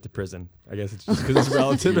relating it to prison. I guess it's just because it's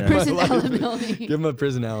relative in my Prison life. alimony. Give him a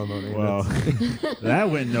prison alimony. Well, That's-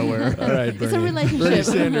 that went nowhere. all right, Bernie. It's a relationship. Bernie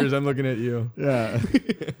Sanders, I'm looking at you. Yeah.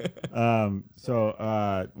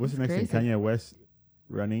 So what's the next thing? crazy. Kanye West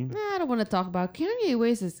running. Nah, I don't want to talk about Kanye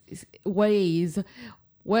West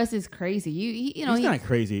is crazy. You know He's not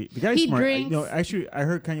crazy. The guy's he smart. drinks- Actually, I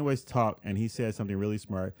heard Kanye West talk, and he said something really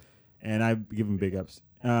smart, and I give him big ups.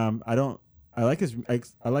 I like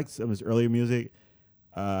I like some of his earlier music.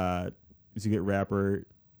 He's a good rapper.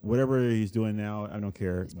 Whatever he's doing now, I don't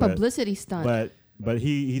care. it's publicity stunt. But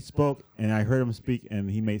he spoke, and I heard him speak, and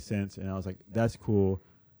he made sense, and I was like, that's cool,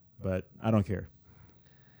 but I don't care.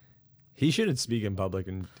 He shouldn't speak in public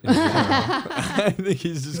in general. I think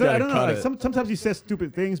he's just I got to don't know. cut Like, it. sometimes he says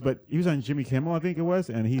stupid things, but he was on Jimmy Kimmel, I think it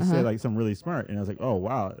was, and he Uh-huh. said like something really smart, and I was like, oh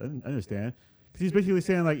wow, I understand. Because he's basically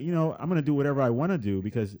saying like, I'm gonna do whatever I want to do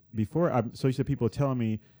because before I'm so used to people telling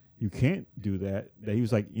me you can't do that. That he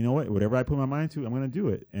was like, you know what, whatever I put my mind to, I'm gonna do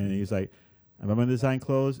it. And he's like, if I'm gonna design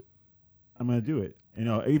clothes, I'm gonna do it.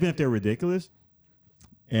 Even if they're ridiculous.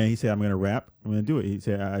 And he said, I'm gonna rap, I'm gonna do it. He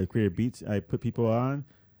said, I created beats, I put people on.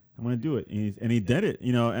 I'm gonna do it, and he did it.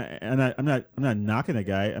 And I'm not knocking the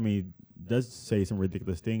guy. I mean, he does say some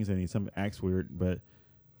ridiculous things, and he some acts weird, but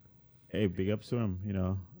hey, big ups to him.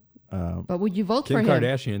 But would you vote Kim for him?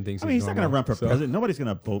 Kardashian thinks I mean, he's not gonna run for so- president. Nobody's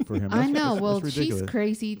gonna vote for him. I know. That's Well, she's ridiculous.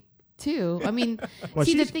 crazy too. I mean, Well,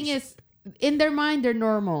 see, the she's- thing is, in their mind, they're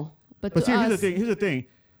normal. But But to see, us, here's the thing.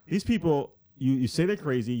 These people, you say they're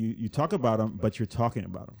crazy. You talk about them, but you're talking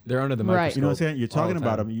about them. They're under the Right. microscope. You know what I'm saying? You're all talking the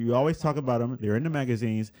about time. them. You always talk about them. They're in the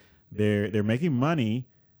magazines. They're making money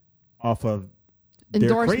off of their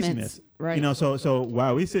endorsements, craziness. right? So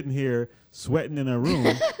while we sitting here sweating in a room,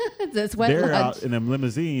 That's what they're lunch out in them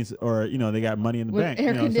limousines, or they got money in the with bank.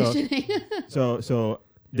 air conditioning. So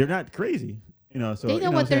they're not crazy. So they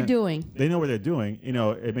know what they're doing. They know what they're doing.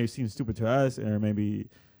 It may seem stupid to us, or maybe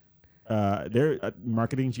they're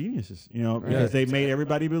marketing geniuses. Because they made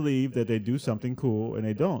everybody believe that they do something cool, and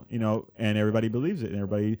they don't. And everybody believes it, and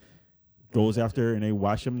everybody goes after, and they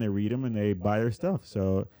watch them, they read them, and they buy their stuff.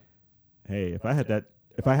 So, hey, if I had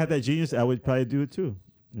that genius, I would probably do it too.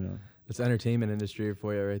 It's entertainment industry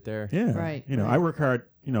for you right there. Yeah. Right, I work hard,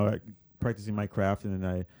 at practicing my craft, and then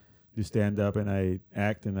I do stand up, and I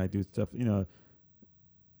act, and I do stuff.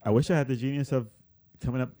 I wish I had the genius of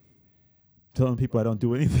coming up telling people I don't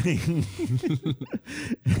do anything.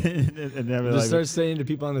 and never Just like, start saying to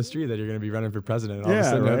people on the street that you're going to be running for president. All of a Yeah,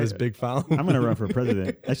 sudden, you have right. this big following. I'm going to run for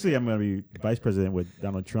president. Actually, I'm going to be vice president with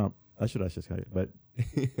Donald Trump. I should just say it. But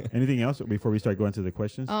anything else before we start going to the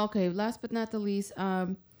questions? Okay, last but not the least,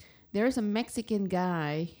 there's a Mexican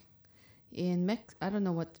guy in I don't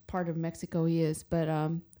know what part of Mexico he is,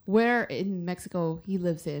 but where in Mexico he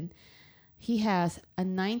lives in, he has a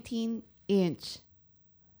 19-inch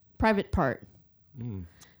private part.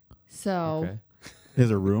 So. Okay.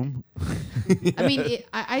 There's a room. I mean,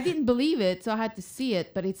 I didn't believe it, so I had to see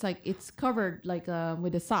it. But it's like it's covered like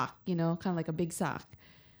with a sock, kind of like a big sock,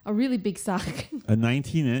 a really big sock. A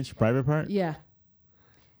 19-inch private part. Yeah.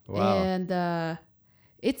 Wow. And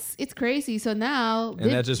it's crazy. So now,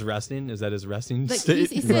 And that's just resting? Is that his resting like state?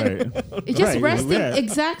 he said, Right. it's just Right, resting. yeah.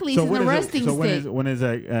 Exactly, So it's in when a is it- resting so state. when is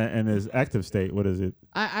that in his active state? What is it?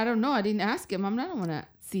 I don't know. I didn't ask him. I don't want to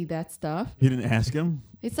see that stuff. You didn't ask him,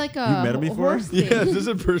 It's like a met him before? horse thing. Yeah, is this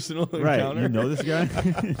a personal right? encounter? You know this guy.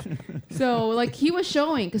 So like he was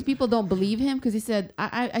showing because people don't believe him because he said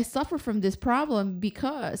I suffer from this problem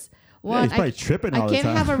because Yeah, one he's probably tripping all I the can't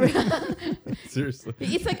time. have a. Seriously.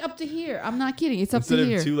 It's like up to here. I'm not kidding. It's up Instead to of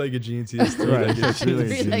here. two-legged jeans, he has Right, three-legged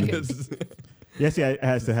three-legged jeans. jeans. Yes, he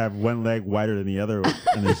has to have one leg wider than the other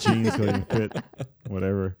in his jeans so he can fit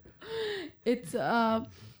whatever. It's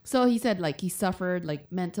so he said like he suffered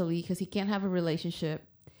like mentally because he can't have a relationship.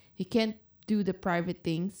 He can't do the private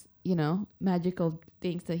things, magical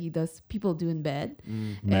things that he does people do in bed.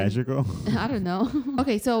 Magical. I don't know.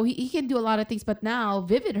 Okay, so he can do a lot of things, but now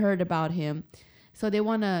Vivid heard about him. So they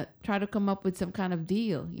want to try to come up with some kind of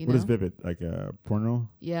deal, What is Vivid? Like a porno?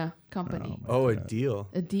 Yeah, company. my Oh, a God. deal.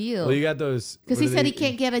 A deal. Well, you got those. Because what he are said they- he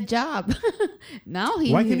can't get a job. Now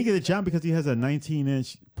he Why can't he get a job? Because he has a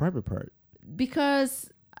 19-inch private part. because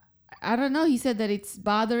I don't know. He said that it's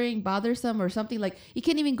bothersome or something. Like he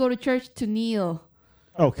can't even go to church to kneel.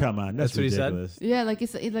 Oh, come on. That's That's what he said? ridiculous. Yeah, like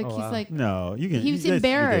it's like Oh, he's wow. like No, you can. he's that's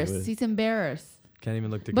embarrassed. ridiculous. He's embarrassed. Can't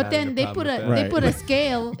even look to But God then and they problem put a with that. Right. they put a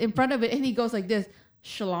scale in front of it, and he goes like this,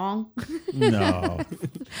 shalong. No.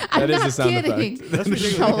 I'm That is not the sound kidding. effect. That's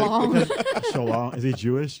ridiculous. Shalong. Shalom. Is he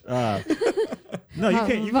Jewish? No, you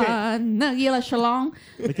can't. You can't. Nagila shalong.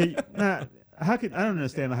 Okay, how could I don't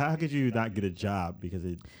understand? How could you not get a job because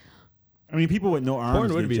it? I mean, people with no arms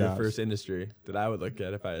Porn would get be jobs. the first industry that I would look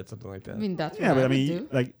at if I had something like that. I mean, that's Yeah, what but I would mean, do.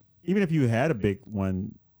 like even if you had a big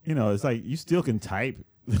one, it's like you still can type.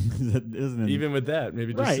 That isn't Even with that,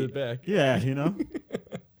 maybe just right. sit back. Yeah,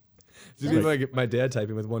 It's just like my dad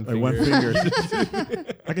typing with one like finger. one finger.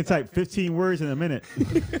 I can type 15 words in a minute.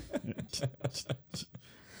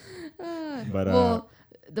 But well,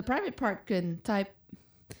 the private part can type.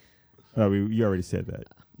 you already said that.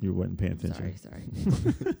 You wasn't paying attention.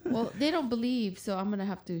 Sorry. Well, they don't believe, so I'm gonna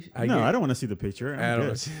have to. I don't want to see the picture. I don't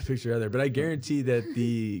want to see the picture either, but I guarantee that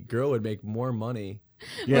the girl would make more money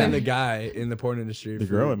Yeah, than the guy in the porn industry. the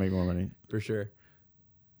girl would make more money. for sure.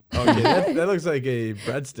 Okay, that looks like a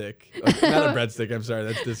breadstick. Not a breadstick. I'm sorry.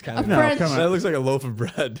 That's this kind of. No, French- come That on. looks like a loaf of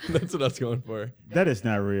bread. That's what I was going for. That is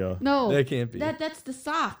not real. No, That can't be. That's the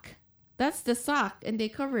sock. That's the sock, and they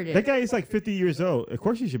covered it. That guy is like 50 years old. Of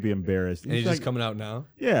course, you should be embarrassed. And he's like, just coming out now.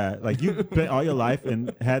 yeah, like you spent all your life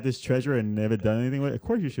and had this treasure and never done anything with it. Of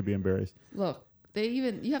course, you should be embarrassed. Look,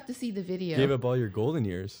 you have to see the video. Gave up all your golden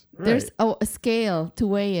years. There's Right. a scale to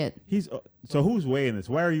weigh it. So who's weighing this?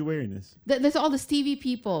 Why are you weighing this? There's all this TV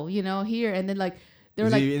people, here, and then like they're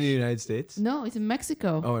Is like, he in the United States? no, it's in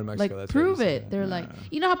Mexico. Oh, in Mexico, Like, that's right, prove you said it. that. They're like,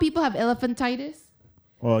 you know how people have elephantitis?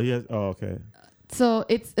 Oh, yes. Oh, okay. So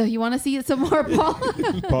it's you want to see it some more, Paul?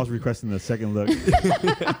 Paul's requesting the second look. Do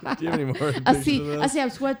you have any more? I pictures see. of I those? see.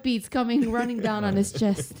 Have sweat beads running down on his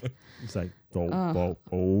chest. It's like, oh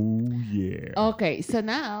yeah. Okay, so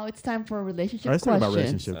now it's time for relationship All right, let's talk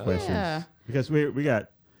questions. about relationship questions. Yeah, Because we got,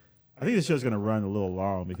 I think this show's going to run a little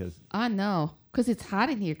long because, I know, because it's hot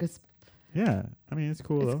in here. Because yeah, I mean, it's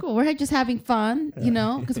cool it's though. cool. We're just having fun,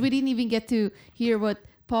 Yeah. because we didn't even get to hear what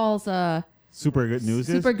Paul's Super good news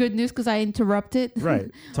super good news because I interrupted. is.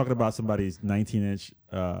 Right. Talking about somebody's 19-inch.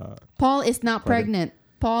 Paul is not pregnant.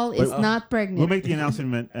 Paul is not pregnant. We'll make the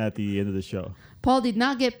announcement at the end of the show. Paul did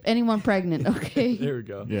not get anyone pregnant. Okay. There we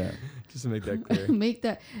go. Yeah. Just to make that clear. Make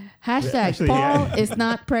that hashtag. Actually, Paul yeah. is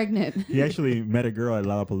not pregnant. He actually met a girl at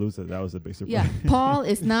Lollapalooza. That was a big surprise. Yeah, Paul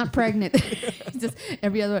is not pregnant. Just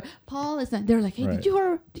every other word. Paul is not. They're like, hey, Right. did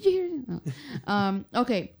you hear? No.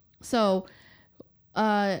 Okay, so,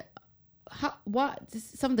 some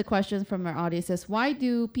of the questions from our audience is why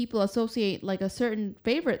do people associate like a certain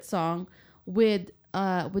favorite song with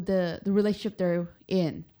the relationship they're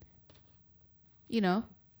in? Is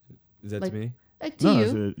that Like- to me? Like to No,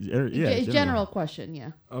 you. it's A general question,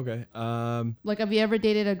 yeah. Okay. Like, have you ever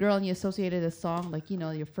dated a girl and you associated a song like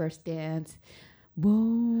your first dance?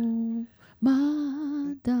 Whoa,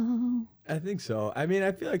 madam. I think so. I mean,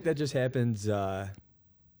 I feel like that just happens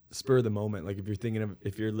spur of the moment. Like if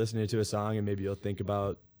you're listening to a song and maybe you'll think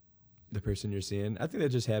about the person you're seeing. I think that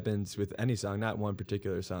just happens with any song, not one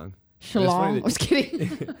particular song. Shalom. funny I was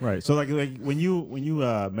kidding. Right. So like when you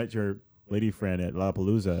met your lady friend at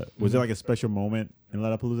Lollapalooza. Was there like a special moment in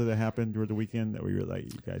Lollapalooza that happened during the weekend that we were like,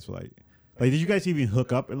 you guys were like, did you guys even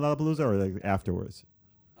hook up in Lollapalooza or like afterwards?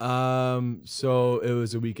 So it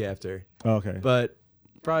was a week after, Oh, okay. but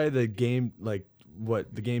probably the game, like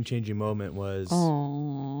what the game changing moment was.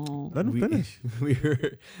 Oh. Let him finish.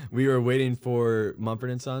 we were waiting for Mumford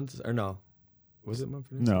and Sons, or no, was it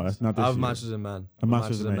Mumford and Sons? No, that's not this Of year. Monsters and Men. Of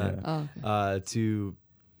Monsters and Men, Oh, okay. To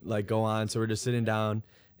like go on. So we're just sitting down,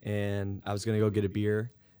 and I was gonna go get a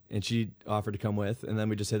beer, and she offered to come with, and then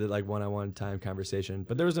we just had like one-on-one time conversation.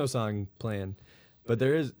 But there was no song playing. But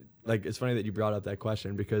there is like it's funny that you brought up that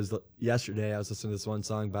question because yesterday I was listening to this one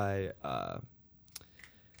song by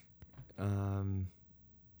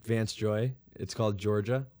Vance Joy. It's called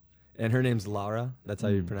Georgia. And her name's Laura. That's how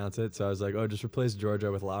you pronounce it. So I was like, oh, just replace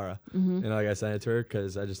Georgia with Laura. And like I sent it to her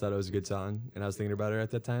because I just thought it was a good song. And I was thinking about her at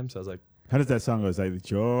that time. So I was like, How does that song go? It's like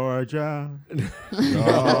Georgia.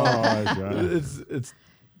 Georgia. it's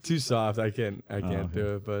too soft. I can't okay.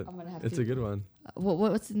 do it, but I'm gonna have it's to. a good one.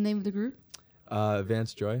 What's the name of the group?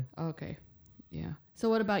 Vance Joy. Okay. Yeah. So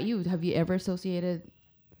what about you? Have you ever associated?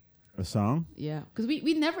 A song? Yeah. Because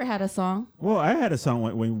we never had a song. Well, I had a song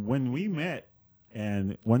when we met,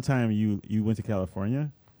 and one time you went to California.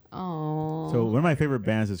 Oh. So one of my favorite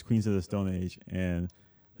bands is Queens of the Stone Age, and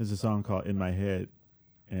there's a song called "In My Head,"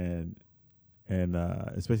 and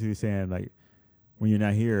it's basically saying like, when you're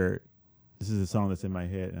not here, this is a song that's in my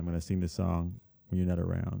head, and I'm gonna sing this song when you're not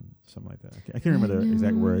around, something like that. I can't remember the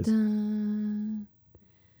exact words.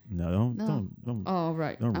 No, don't. Oh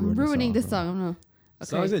right. Don't I'm ruin the ruining song this for song. I'm not.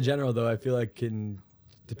 Songs in general, though, I feel like can,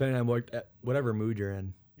 depending on whatever mood you're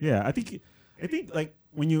in. Yeah, I think like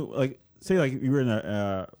when you like say like you were in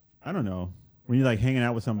a I don't know, when you're like hanging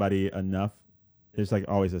out with somebody enough, there's like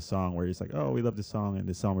always a song where it's like, oh, we love this song and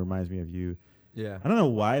this song reminds me of you. Yeah. I don't know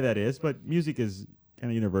why that is, but music is kind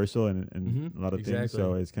of universal and Mhm, a lot of things. exactly.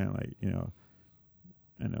 So it's kind of like, you know,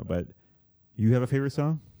 I know. But you have a favorite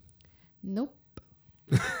song? Nope.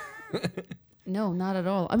 No, not at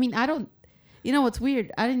all. I mean, I don't. You know what's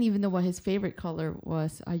weird? I didn't even know what his favorite color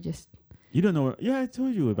was. I just You don't know? Yeah, I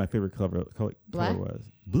told you what my favorite color Black? was.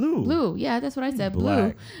 Blue. blue. Yeah, that's what I said.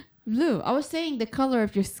 Black. Blue. I was saying the color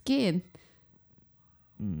of your skin.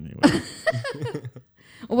 Anyway.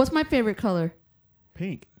 Well, what's my favorite color?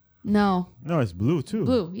 Pink. No, No, it's blue too.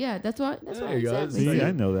 blue. Yeah, that's what. That's There what I you go. said. See, See,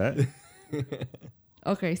 I know that.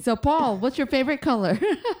 Okay, so Paul, what's your favorite color?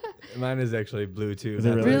 Mine is actually blue, too. Is it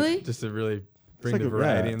Not really? Really? Just to really bring It's the like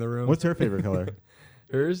variety yeah. in the room. What's her favorite color?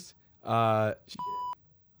 Hers? I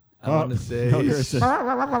Oh, want to say... no, yours is-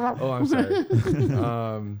 Oh, I'm sorry.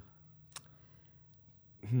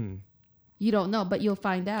 You don't know, but you'll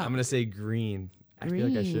find out. I'm going to say green. I feel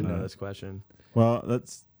like I should know Green. this question. Well,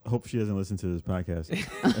 let's hope she doesn't listen to this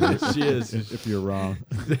podcast. She is. if you're wrong.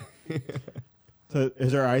 So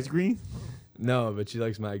is her eyes green? No, but she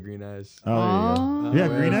likes my green eyes. Oh, there you go. You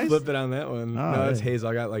have man, green eyes? Flip it on that one. Oh, no, it's yeah. hazel.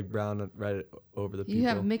 I got like brown right over the You pupil.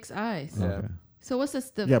 have mixed eyes. Yeah. Okay. So what's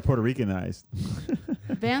this? The Yeah, Puerto Rican eyes.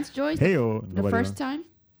 Vance Joyce? Hey, oh, The first time?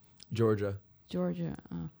 Georgia. Georgia.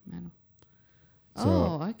 Oh, man. So-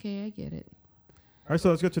 Oh, okay, I get it. All right, so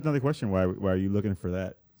let's go to another question. Why are you looking for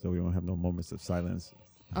that? So we won't have no moments of silence.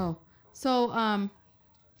 Oh, so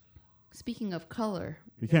speaking of color,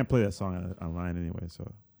 You can't play that song online anyway.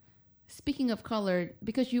 So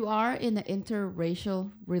because you are in an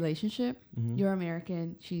interracial relationship, Mm-hmm. you're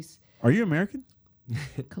American, she's are you American?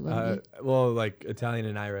 Colombian. Well, like Italian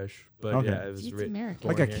and Irish, but Okay. yeah, it was It's ra- American.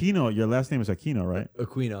 Like born here. Aquino. Your last name is Aquino, right?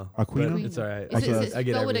 Aquino. Aquino? But it's all right. Is it I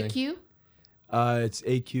get spelled with a everything. Q? It's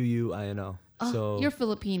AQUINO. Oh, So you're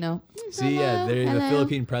Filipino. see, yeah, they're the hello.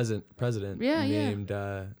 Philippine president Yeah, yeah. named.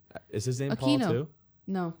 Is his name Aquino. Paul too?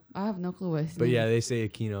 No, I have no clue what his But name yeah, is. they say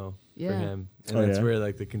Aquino Yeah. for him, and Oh, that's yeah? where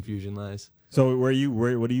like the confusion lies. So what are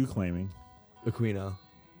you claiming? Aquino.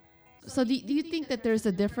 So do you think that there's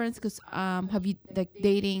a difference? Because have you like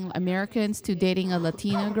dating Americans to dating a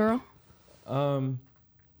Latina girl?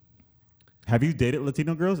 Have you dated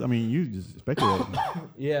Latino girls? I mean, you just speculated.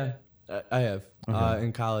 Yeah, I have. Okay.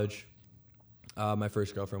 In college, my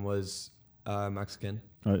first girlfriend was Mexican.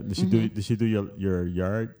 Did she do your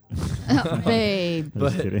yard? Babe, I'm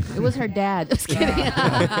just kidding. it was her dad. Just kidding.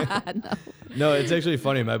 No. No, it's actually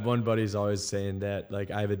funny. My one buddy's always saying that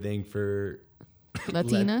like I have a thing for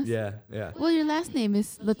Latinas? yeah. Well, your last name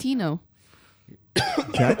is Latino.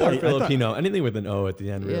 Okay, I Or thought- Filipino, anything with an O at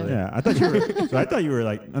the end, Yeah. really. Yeah, I thought you were. So I thought you were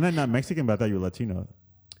like, and I'm not Mexican, but I thought you were Latino.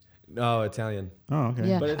 No, Italian. Oh, okay.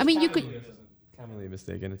 Yeah. But it's I mean, you could. commonly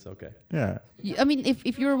mistaken. It's okay. Yeah. I mean,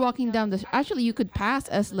 if you were walking down actually, you could pass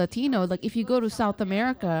as Latino. Like if you go to South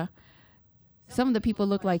America, some of the people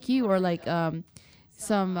look like you, or like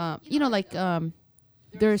some, you know, like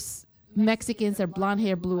there's Mexicans that are blonde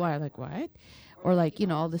hair, blue eye. Like what? Or like, you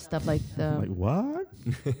know, all this stuff like the. Like what?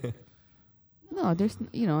 No, there's,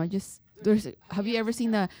 you know, there's. Have you ever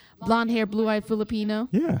seen the blonde hair, blue eyed Filipino?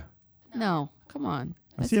 Yeah, No, come on.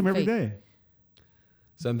 I see him every day.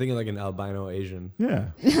 So I'm thinking like an albino Asian. Yeah.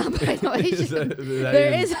 Albino Is Asian. that There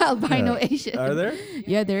even- is albino Yeah. Asian. Are there?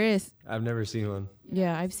 Yeah, there is. I've never seen one.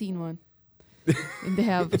 Yeah, I've seen one. And they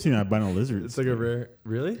have. I've seen albino lizards. It's like a rare.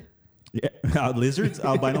 Really? Yeah, lizards,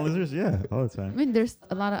 albino lizards. Yeah, all the I time. mean, there's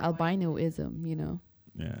a lot of albinoism, you know.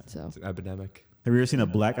 Yeah. So It's an epidemic. Have you ever seen a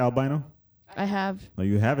black albino? I have. No,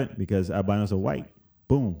 you haven't because albinos are white.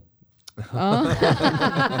 Boom.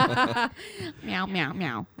 Oh. Meow, meow,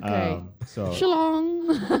 meow. Okay. So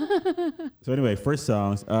Shalong. so anyway, first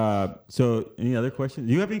songs. So any other questions?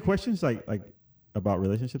 Do you have any questions like about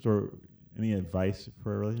relationships or any advice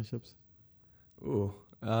for relationships? Ooh.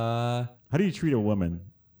 How do you treat a woman?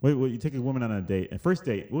 Wait, you take a woman on a date. A first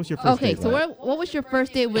date. What was your first Okay, date? so like? what was your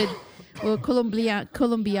first date with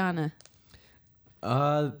Colombiana?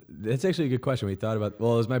 That's actually a good question. We thought about.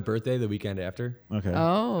 Well, it was my birthday the weekend after. Okay.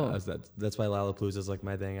 Oh. That's why Lollapalooza is like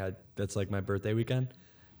my thing. That's like my birthday weekend.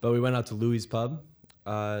 But we went out to Louis Pub,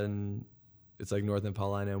 and it's like north in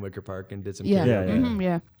Paulina and Wicker Park, and did some Yeah. Yeah, karaoke. yeah. Mhm,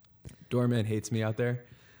 yeah. Doorman hates me out there.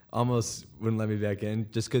 Almost wouldn't let me back in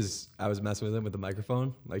just because I was messing with him with the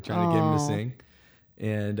microphone, like trying to get him to Oh. sing.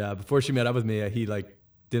 And before she met up with me, he like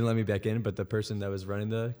didn't let me back in. But the person that was running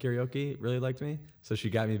the karaoke really liked me, so she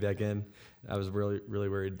got me back in. I was really, really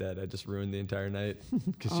worried that I just ruined the entire night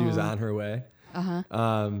because she was Oh. on her way.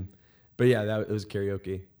 Uh-huh. But yeah, it was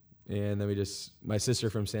karaoke. And then my sister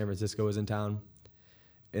from San Francisco was in town.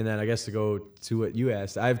 And then I guess to go to what you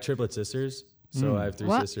asked, I have triplet sisters. So I have 3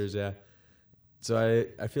 What? sisters, yeah. So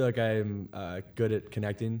I feel like I'm good at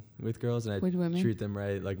connecting with girls and I With women? treat them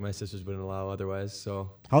right like my sisters wouldn't allow otherwise. So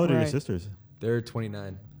How old are your Right. sisters? they're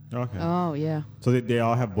 29. Okay. Oh, yeah. So they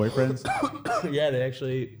all have boyfriends? Yeah, they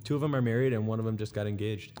actually, 2 of them are married and one of them just got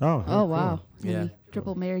engaged. Oh. Oh, cool. wow. Yeah. Maybe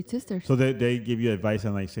triple married sisters. So they give you advice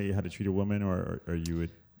on like say how to treat a woman or you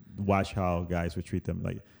would watch how guys would treat them.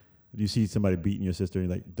 Like do you see somebody beating your sister and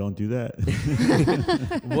you're like, don't do that?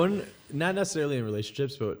 One, not necessarily in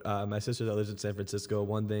relationships, but my sister that lives in San Francisco,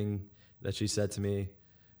 one thing that she said to me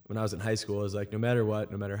when I was in high school is like, no matter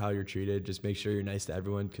what, no matter how you're treated, just make sure you're nice to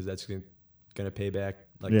everyone because that's going to pay back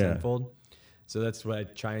like Yeah. tenfold. So that's what I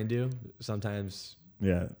try and do. Sometimes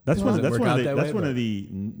Yeah, that's It one. doesn't That's work one of out the. that That's way, one but- of the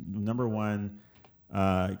number one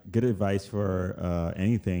good advice for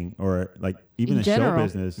anything or like even In in show general.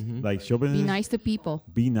 business. Mhm. Like show business, Be nice to people.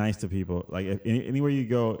 Be nice to people. Like if anywhere you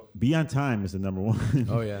go, be on time is the number one.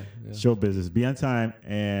 oh yeah, yeah. Show business, be on time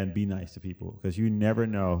and be nice to people because you never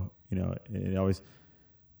know. You know, it always.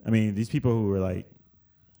 I mean, these people who are like,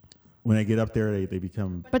 when they get up there, they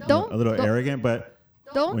become But don't- a little don't- arrogant, but.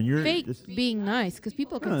 Don't When you're fake just- being nice because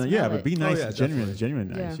people can smell Yeah, it. but be nice, yeah, genuine, definitely. genuine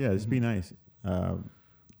nice. Yeah. Yeah, just be nice.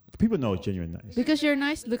 People know it's genuine nice. Because you're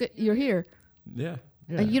nice. Look at you're here, Yeah.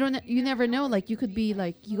 Yeah. and you never know. Like you could be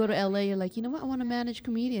like you go to LA. You're like, you know what? I want to manage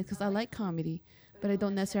comedians because I like comedy, but I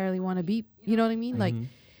don't necessarily want to be. You know what I mean? Like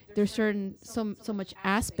there's certain so much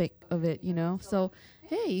aspect of it. You know. So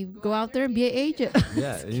hey, you go out there and be an agent.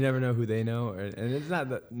 Yeah, and you never know who they know, and it's not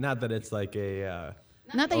that it's like a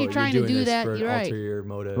Not that oh, you're trying to doing do this that. for an You're right. ulterior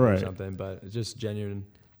motive Right. or something, but it's just genuine,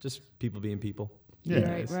 just people being people. Yeah.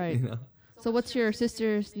 Right, Nice, right. You know? So what's your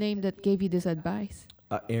sister's name that gave you this advice?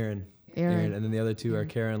 Aaron, Aaron. and then the other 2 are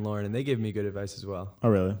Kara and Lauren, and they give me good advice as well. Oh,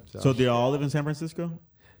 really? So- So they all live in San Francisco?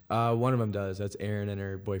 One of them does. That's Aaron and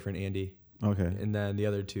her boyfriend Andy, Okay. and then the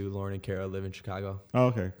other 2, Lauren and Kara, live in Chicago. Oh,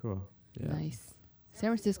 okay, cool. Yeah, Nice. San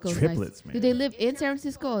Francisco's Triplets, nice. man. Do they live in San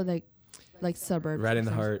Francisco or like suburbs? right in of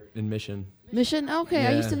the San heart in Mission. Mission? Okay,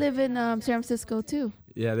 I used to Yeah. live in San Francisco too.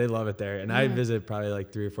 Yeah, they love it there, and I Yeah. visit probably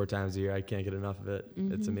like 3 or 4 times a year. I can't get enough of it.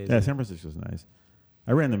 It's amazing. Yeah, San Francisco's nice.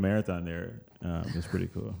 I ran the marathon there. It was pretty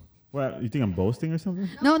cool. What, you think I'm boasting or something?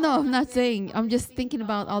 No, I'm not saying. I'm just thinking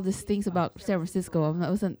about all these things about San Francisco. I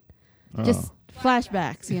wasn't just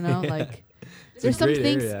flashbacks, you know, like It's there's a some great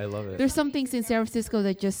things. area. I love it. There's some things in San Francisco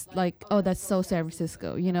that just like, oh, that's so San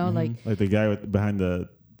Francisco, you know, like Like the guy behind the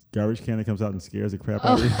garbage can that comes out and scares the crap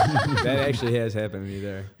out of you. That actually has happened to me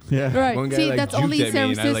there. Yeah. right. One guy See, like that's juked only at San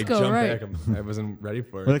me, and I like Francisco, jumped right? back. I wasn't ready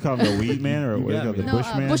for What do they it. call him? The weed man or what do they got call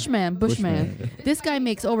him? The me. No, bushman? Bushman. This guy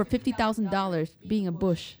makes over $50,000 being a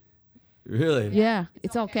bush. Really? Yeah,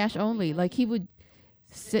 it's all cash only. Like he would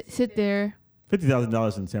sit there.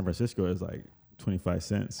 $50,000 in San Francisco is like 25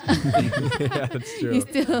 cents. Yeah, that's true. He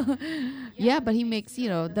still, yeah, but he makes, you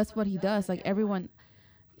know, that's what he does. Like everyone,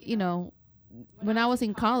 you know, when I was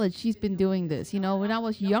in college, she's been doing this. You know, when I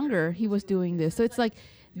was younger, he was doing this. So it's like,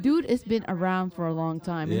 dude has been around for a long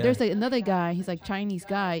time. And Yeah. there's like another guy. He's like Chinese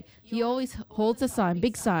guy. He always holds a sign,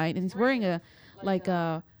 big sign, and he's wearing a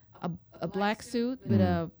black suit with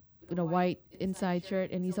a white inside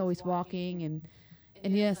shirt, and he's always walking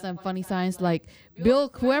and he has some funny signs like Bill,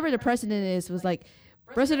 whoever the president is, was like,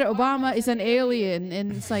 President Obama is an alien,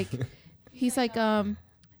 and it's like he's like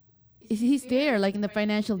he's there like in the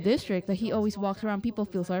financial district. Like he always walks around. People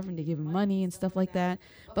feel sorry for him. They give him money and stuff like that.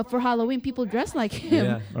 But for Halloween, people dress like him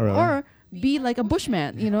Yeah. Oh, really? or be like a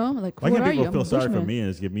bushman. You know, like Why what can't are you? people I'm feel a sorry for bushman. me and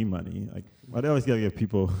just give me money? Like, why do I always gotta give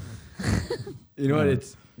people? You know what? Yeah.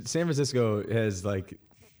 It's San Francisco has like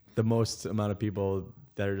the most amount of people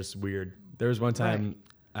that are just weird. There was one time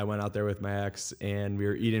I went out there with my ex and we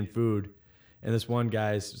were eating food, and this one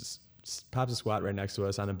guy pops a squat right next to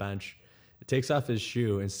us on a bench, takes off his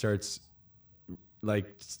shoe and starts like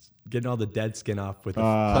getting all the dead skin off with a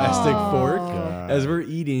plastic fork God. as we're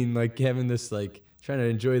eating, like having this like trying to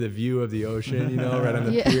enjoy the view of the ocean, you know, right on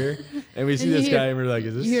the Yeah. pier. And we see And you this hear- guy and we're like,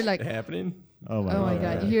 is you hear, this like- happening? Oh my Oh my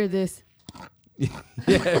God! You hear this? Yeah,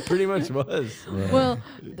 it pretty much was. Well,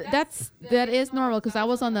 that is normal because I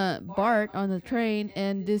was on the BART on the train,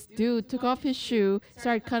 and this dude took off his shoe,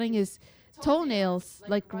 started cutting his toenails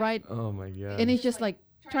like right, Oh my God. and he's just like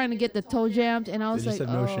trying to get the toe jammed, and I They was just like,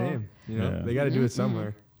 have no oh. shame. You know, Yeah. they got to do it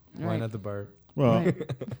somewhere. Why Right. not the bar? Well, Right.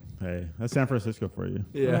 hey, that's San Francisco for you.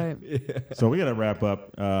 Yeah. Right. Yeah. So we gotta wrap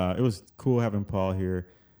up. It was cool having Paul here.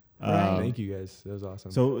 Right. Thank you guys. That was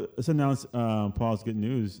awesome. So let's announce Paul's good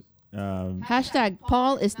news. Hashtag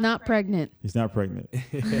Paul is not pregnant. He's not pregnant,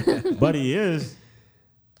 but he is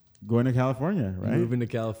going to California, right? Moving to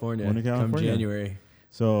California, Moving to come California. January.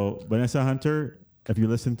 So Vanessa Hunter, if you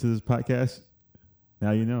listen to this podcast,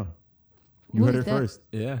 now you know. You Who heard her is that? first.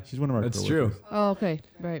 Yeah. She's one of our. That's coworkers. true. Oh, okay,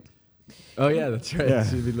 right. Oh yeah, that's right. Yeah.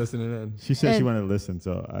 She'd be listening in. She said she And- wanted to listen,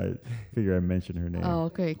 so I figure I mentioned her name. Oh,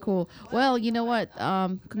 okay, cool. Well, you know what?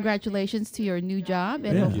 Congratulations to your new job,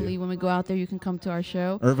 and Yeah. hopefully, when we go out there, you can come to our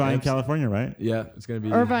show. Irvine, Abs- California, right? Yeah, it's gonna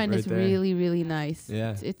be. Irvine right is there. really, really nice.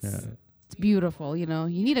 Yeah. It's Yeah. it's beautiful. You know,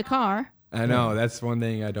 you need a car. I know that's one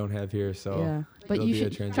thing I don't have here. So Yeah, but it'll you be a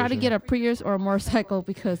should try to transition. get a Prius or a motorcycle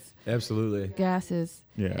because Absolutely. gas is.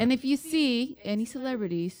 Yeah. And if you see any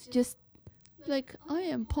celebrities, just like I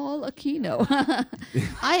am Paul Aquino,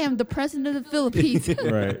 I am the president of the Philippines.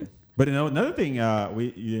 right. But you know, another thing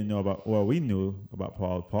you didn't know about, well, we knew about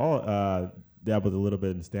Paul. Paul dabbled a little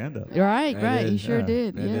bit in stand-up. Right, I right. did, You sure yeah.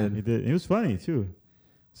 did. I Yeah. did. He did. He was funny too.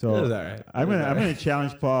 So It was all right. I'm It was gonna all right.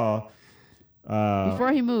 challenge Paul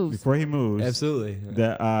Before he moves. before he moves. Absolutely.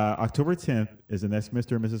 That October 10th is the next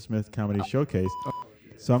Mr. and Mrs. Smith Comedy Showcase.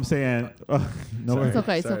 So I'm saying, no, Sorry. It's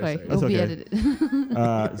okay. It's Sorry, okay. sorry. It'll That's be okay.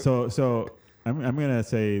 edited. so I'm gonna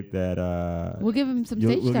say that We'll give him some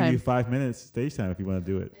we'll stage give time. you 5 minutes stage time if you want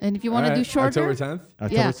to do it. And if you want to All do right, shorter, October 10th.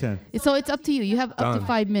 October Yeah. 10th. so it's up to you. You have up to Done.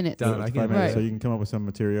 5 minutes. Done. I 5 can- minutes, Right. so you can come up with some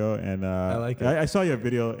material. And I like it. I saw your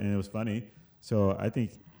video and it was funny. So I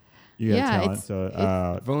think you got Yeah, talent. it's-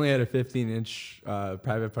 So If only I had a 15-inch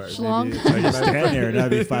private part. Schlong. Maybe I can stand there and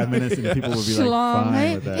that'd be 5 minutes and people would be like Schlong. fine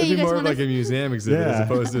Hey, with that. hey, It'd you be guys more of wanna like a museum exhibit Yeah. as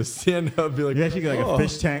opposed to stand up. Be like, You actually get like oh, a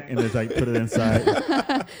fish tank and just like put it inside.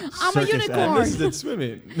 I'm a Circus act. unicorn. This is it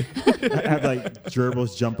swimming. Have like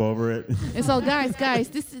gerbils jump over it. And so, guys,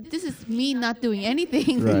 this is me not doing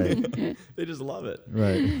anything. Right. They just love it.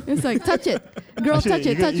 Right. It's like touch it, girl, Actually, touch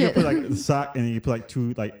it, you touch you it. put like the sock and you put like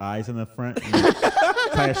two like eyes in the front. And you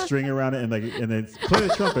tie a string around it and then play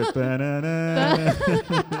the trumpet. Ba-na-na.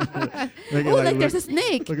 Make it Oh, like there's a look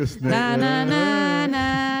snake. like a snake. Na na na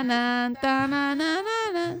na na da, na na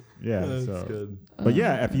na na. Yeah. That's so. good. But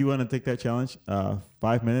yeah, if you want to take that challenge,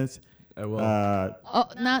 5 minutes. I will. Oh,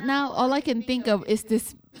 now all I can think of is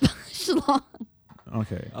this schlong.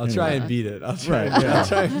 Okay. I'll try anyway. and beat it. I'll try. Right, yeah. I'll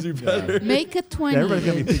try and do better. Make a 20. Yeah, everybody's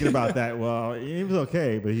gonna be thinking about that. Well, he was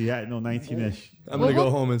okay, but he had no 19ish. I'm gonna Well, go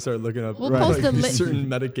home and start looking up we'll Right. post the certain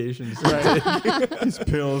medications. His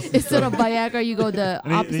pills. Instead of Viagra, you go the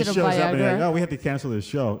And he opposite of shows up and he's like, Viagra. oh, we have to cancel this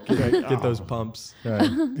show. Get those pumps. Right.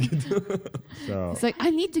 So It's like I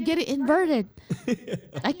need to get it inverted.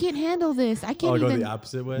 I can't handle this. I I'll can't go even. the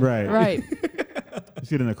opposite way. right. Right. Let's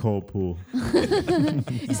get in a cold pool.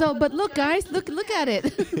 So, but look, guys, look at it.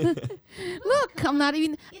 Look, I'm not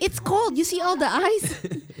even. It's cold. You see all the ice?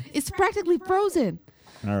 It's practically frozen.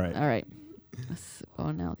 All right. All right, let's go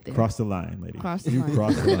on out there. Cross the line, lady. Cross the You line.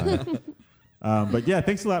 crossed the line. But yeah,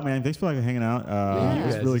 thanks a lot, man. Thanks for like hanging out. Yeah.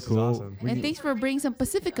 It's Guys, really this is cool. awesome. We And can, thanks for bringing some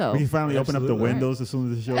Pacifico. we can finally open up the Absolutely. windows as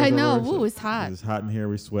soon as the show is I know. over. Ooh, it's hot. It's hot in here.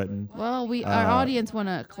 We're sweating. Well, our Uh, audience want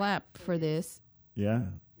to clap for this. Yeah.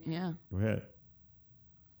 Yeah. Go ahead.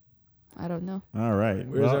 I don't know. All right.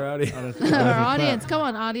 Where's our audience? Our audience, come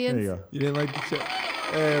on, There you audience. go. You didn't like the show?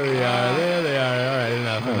 There we are. There they are. All right,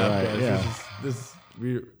 enough, All enough, right, guys. yeah. This is I'm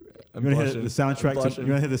You want to blushing. hit the soundtrack? I'm blushing.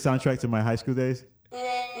 You want to hit the soundtrack to my high school days?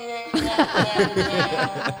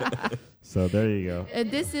 So there you go. And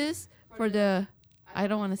this is for the, I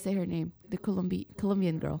don't want to say her name, the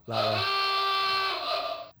Colombian girl. Lara.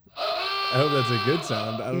 I hope that's a good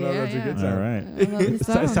sound. I don't know if that's a good All sound. right. I love this It's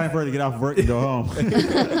song. time for her to get off work and go home.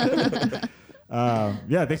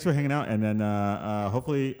 Yeah, thanks for hanging out. And then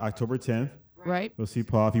hopefully October 10th, Right? we'll see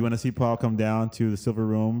Paul. If you want to see Paul, come down to the Silver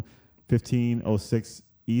Room, 1506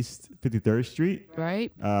 East 53rd Street,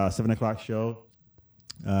 Right? 7 o'clock show.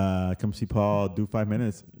 Come see Paul, do 5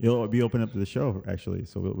 minutes. He'll be open up to the show, actually.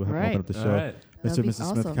 So we'll have to Right. open up the All show. right. Mr. That'll and be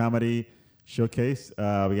Mrs. Smith awesome. Comedy Showcase.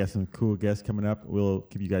 We got some cool guests coming up. We'll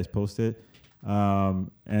keep you guys posted. And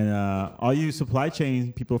all you supply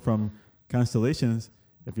chain people from Constellations,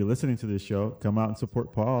 if you're listening to this show, come out and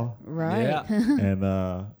support Paul. Right. Yeah. And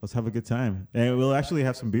let's have a good time. And we'll actually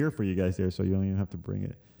have some beer for you guys there, so you don't even have to bring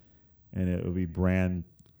it. And it will be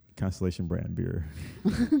Constellation brand beer.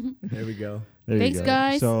 There we go. There Thanks, you go.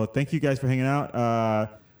 guys. So thank you guys for hanging out.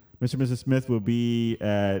 Mr. and Mrs. Smith will be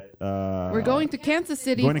at. We're going to Kansas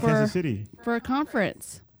City Going to for Kansas City. for a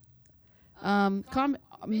conference.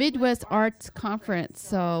 Midwest Arts Conference.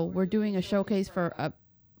 So we're doing a showcase for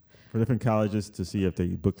For different colleges to see if they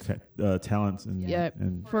book talents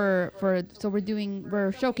and for so we're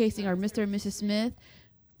showcasing our Mr. and Mrs. Smith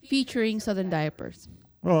featuring Southern Diapers.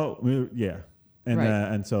 yeah. And Right.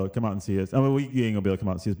 and so come out and see us. I mean, you ain't gonna be able to come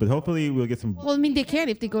out and see us, but hopefully we'll get some. Well, I mean they can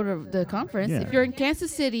if they go to the conference. Yeah. If you're in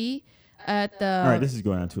Kansas City at the All right, this is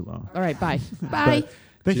going on too long. All right, bye. Bye. But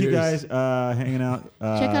thank you Cheers. guys hanging out.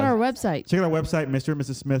 Check out our website. Check out our website, Mr. and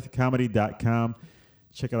Mrs. Smith Comedy.com.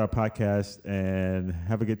 Check out our podcast and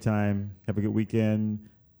have a good time. Have a good weekend.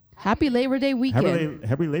 Happy Labor Day weekend.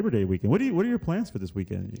 Happy Labor Day weekend. What are your plans for this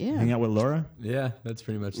weekend? Yeah. Hang out with Laura? Yeah, that's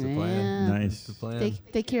pretty much the Yeah. plan. Nice. That's the plan.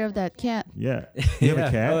 Take care of that cat. Yeah. You have a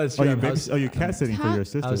Yeah. cat? Oh, that's true. You're cat sitting for Cat- your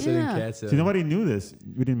sister. I was sitting Yeah. cat See, sitting. nobody knew this.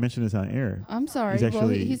 We didn't mention this on air. I'm sorry. He's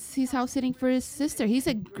actually- he's house sitting for his sister. He's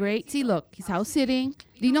a great. See, look, he's house sitting.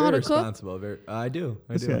 Do you know Very how to cook? responsible. I do.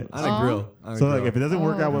 I This do. guy- On a Oh. grill. On a So, grill. like, if it doesn't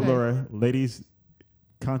work Oh, out with okay. Laura, ladies,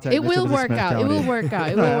 contact It Mr. will and Mrs. work Smith out. It Comedy. will work out.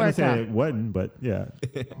 It No, will I'm work not saying out. it wasn't, but yeah.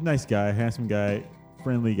 Nice guy, handsome guy,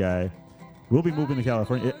 friendly guy. We'll be moving to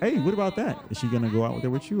California. Hey, what about that? Is she going to go out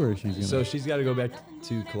there with you or is she going to? So she's got to go back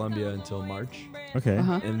to Colombia until March. Okay.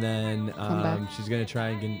 Uh-huh. And then back. she's going to try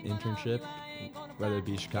and get an internship, whether it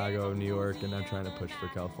be Chicago, New York, and I'm trying to push for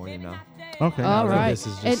California now. Okay. All that right. this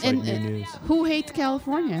is just like new news. Who hates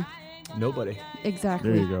California? Nobody.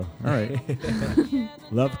 Exactly. There you go. All right.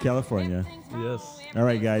 Love California. Yes. All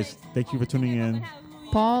right, guys. Thank you for tuning in.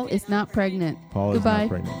 Paul is not pregnant. Paul Goodbye. is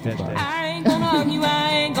not pregnant. Hashtag. Goodbye. I ain't gonna argue, I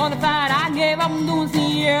ain't gonna fight. I gave up on doing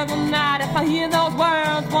some years and night. If I hear those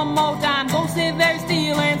words one more time, gonna sit very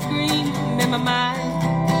still and scream in my mind.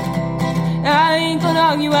 I ain't gonna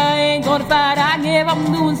argue, I ain't gonna fight. I gave up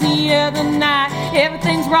on doing some years and night.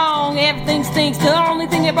 Everything's wrong, everything stinks. The only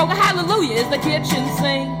thing that broke a hallelujah is the kitchen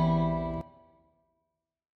sink.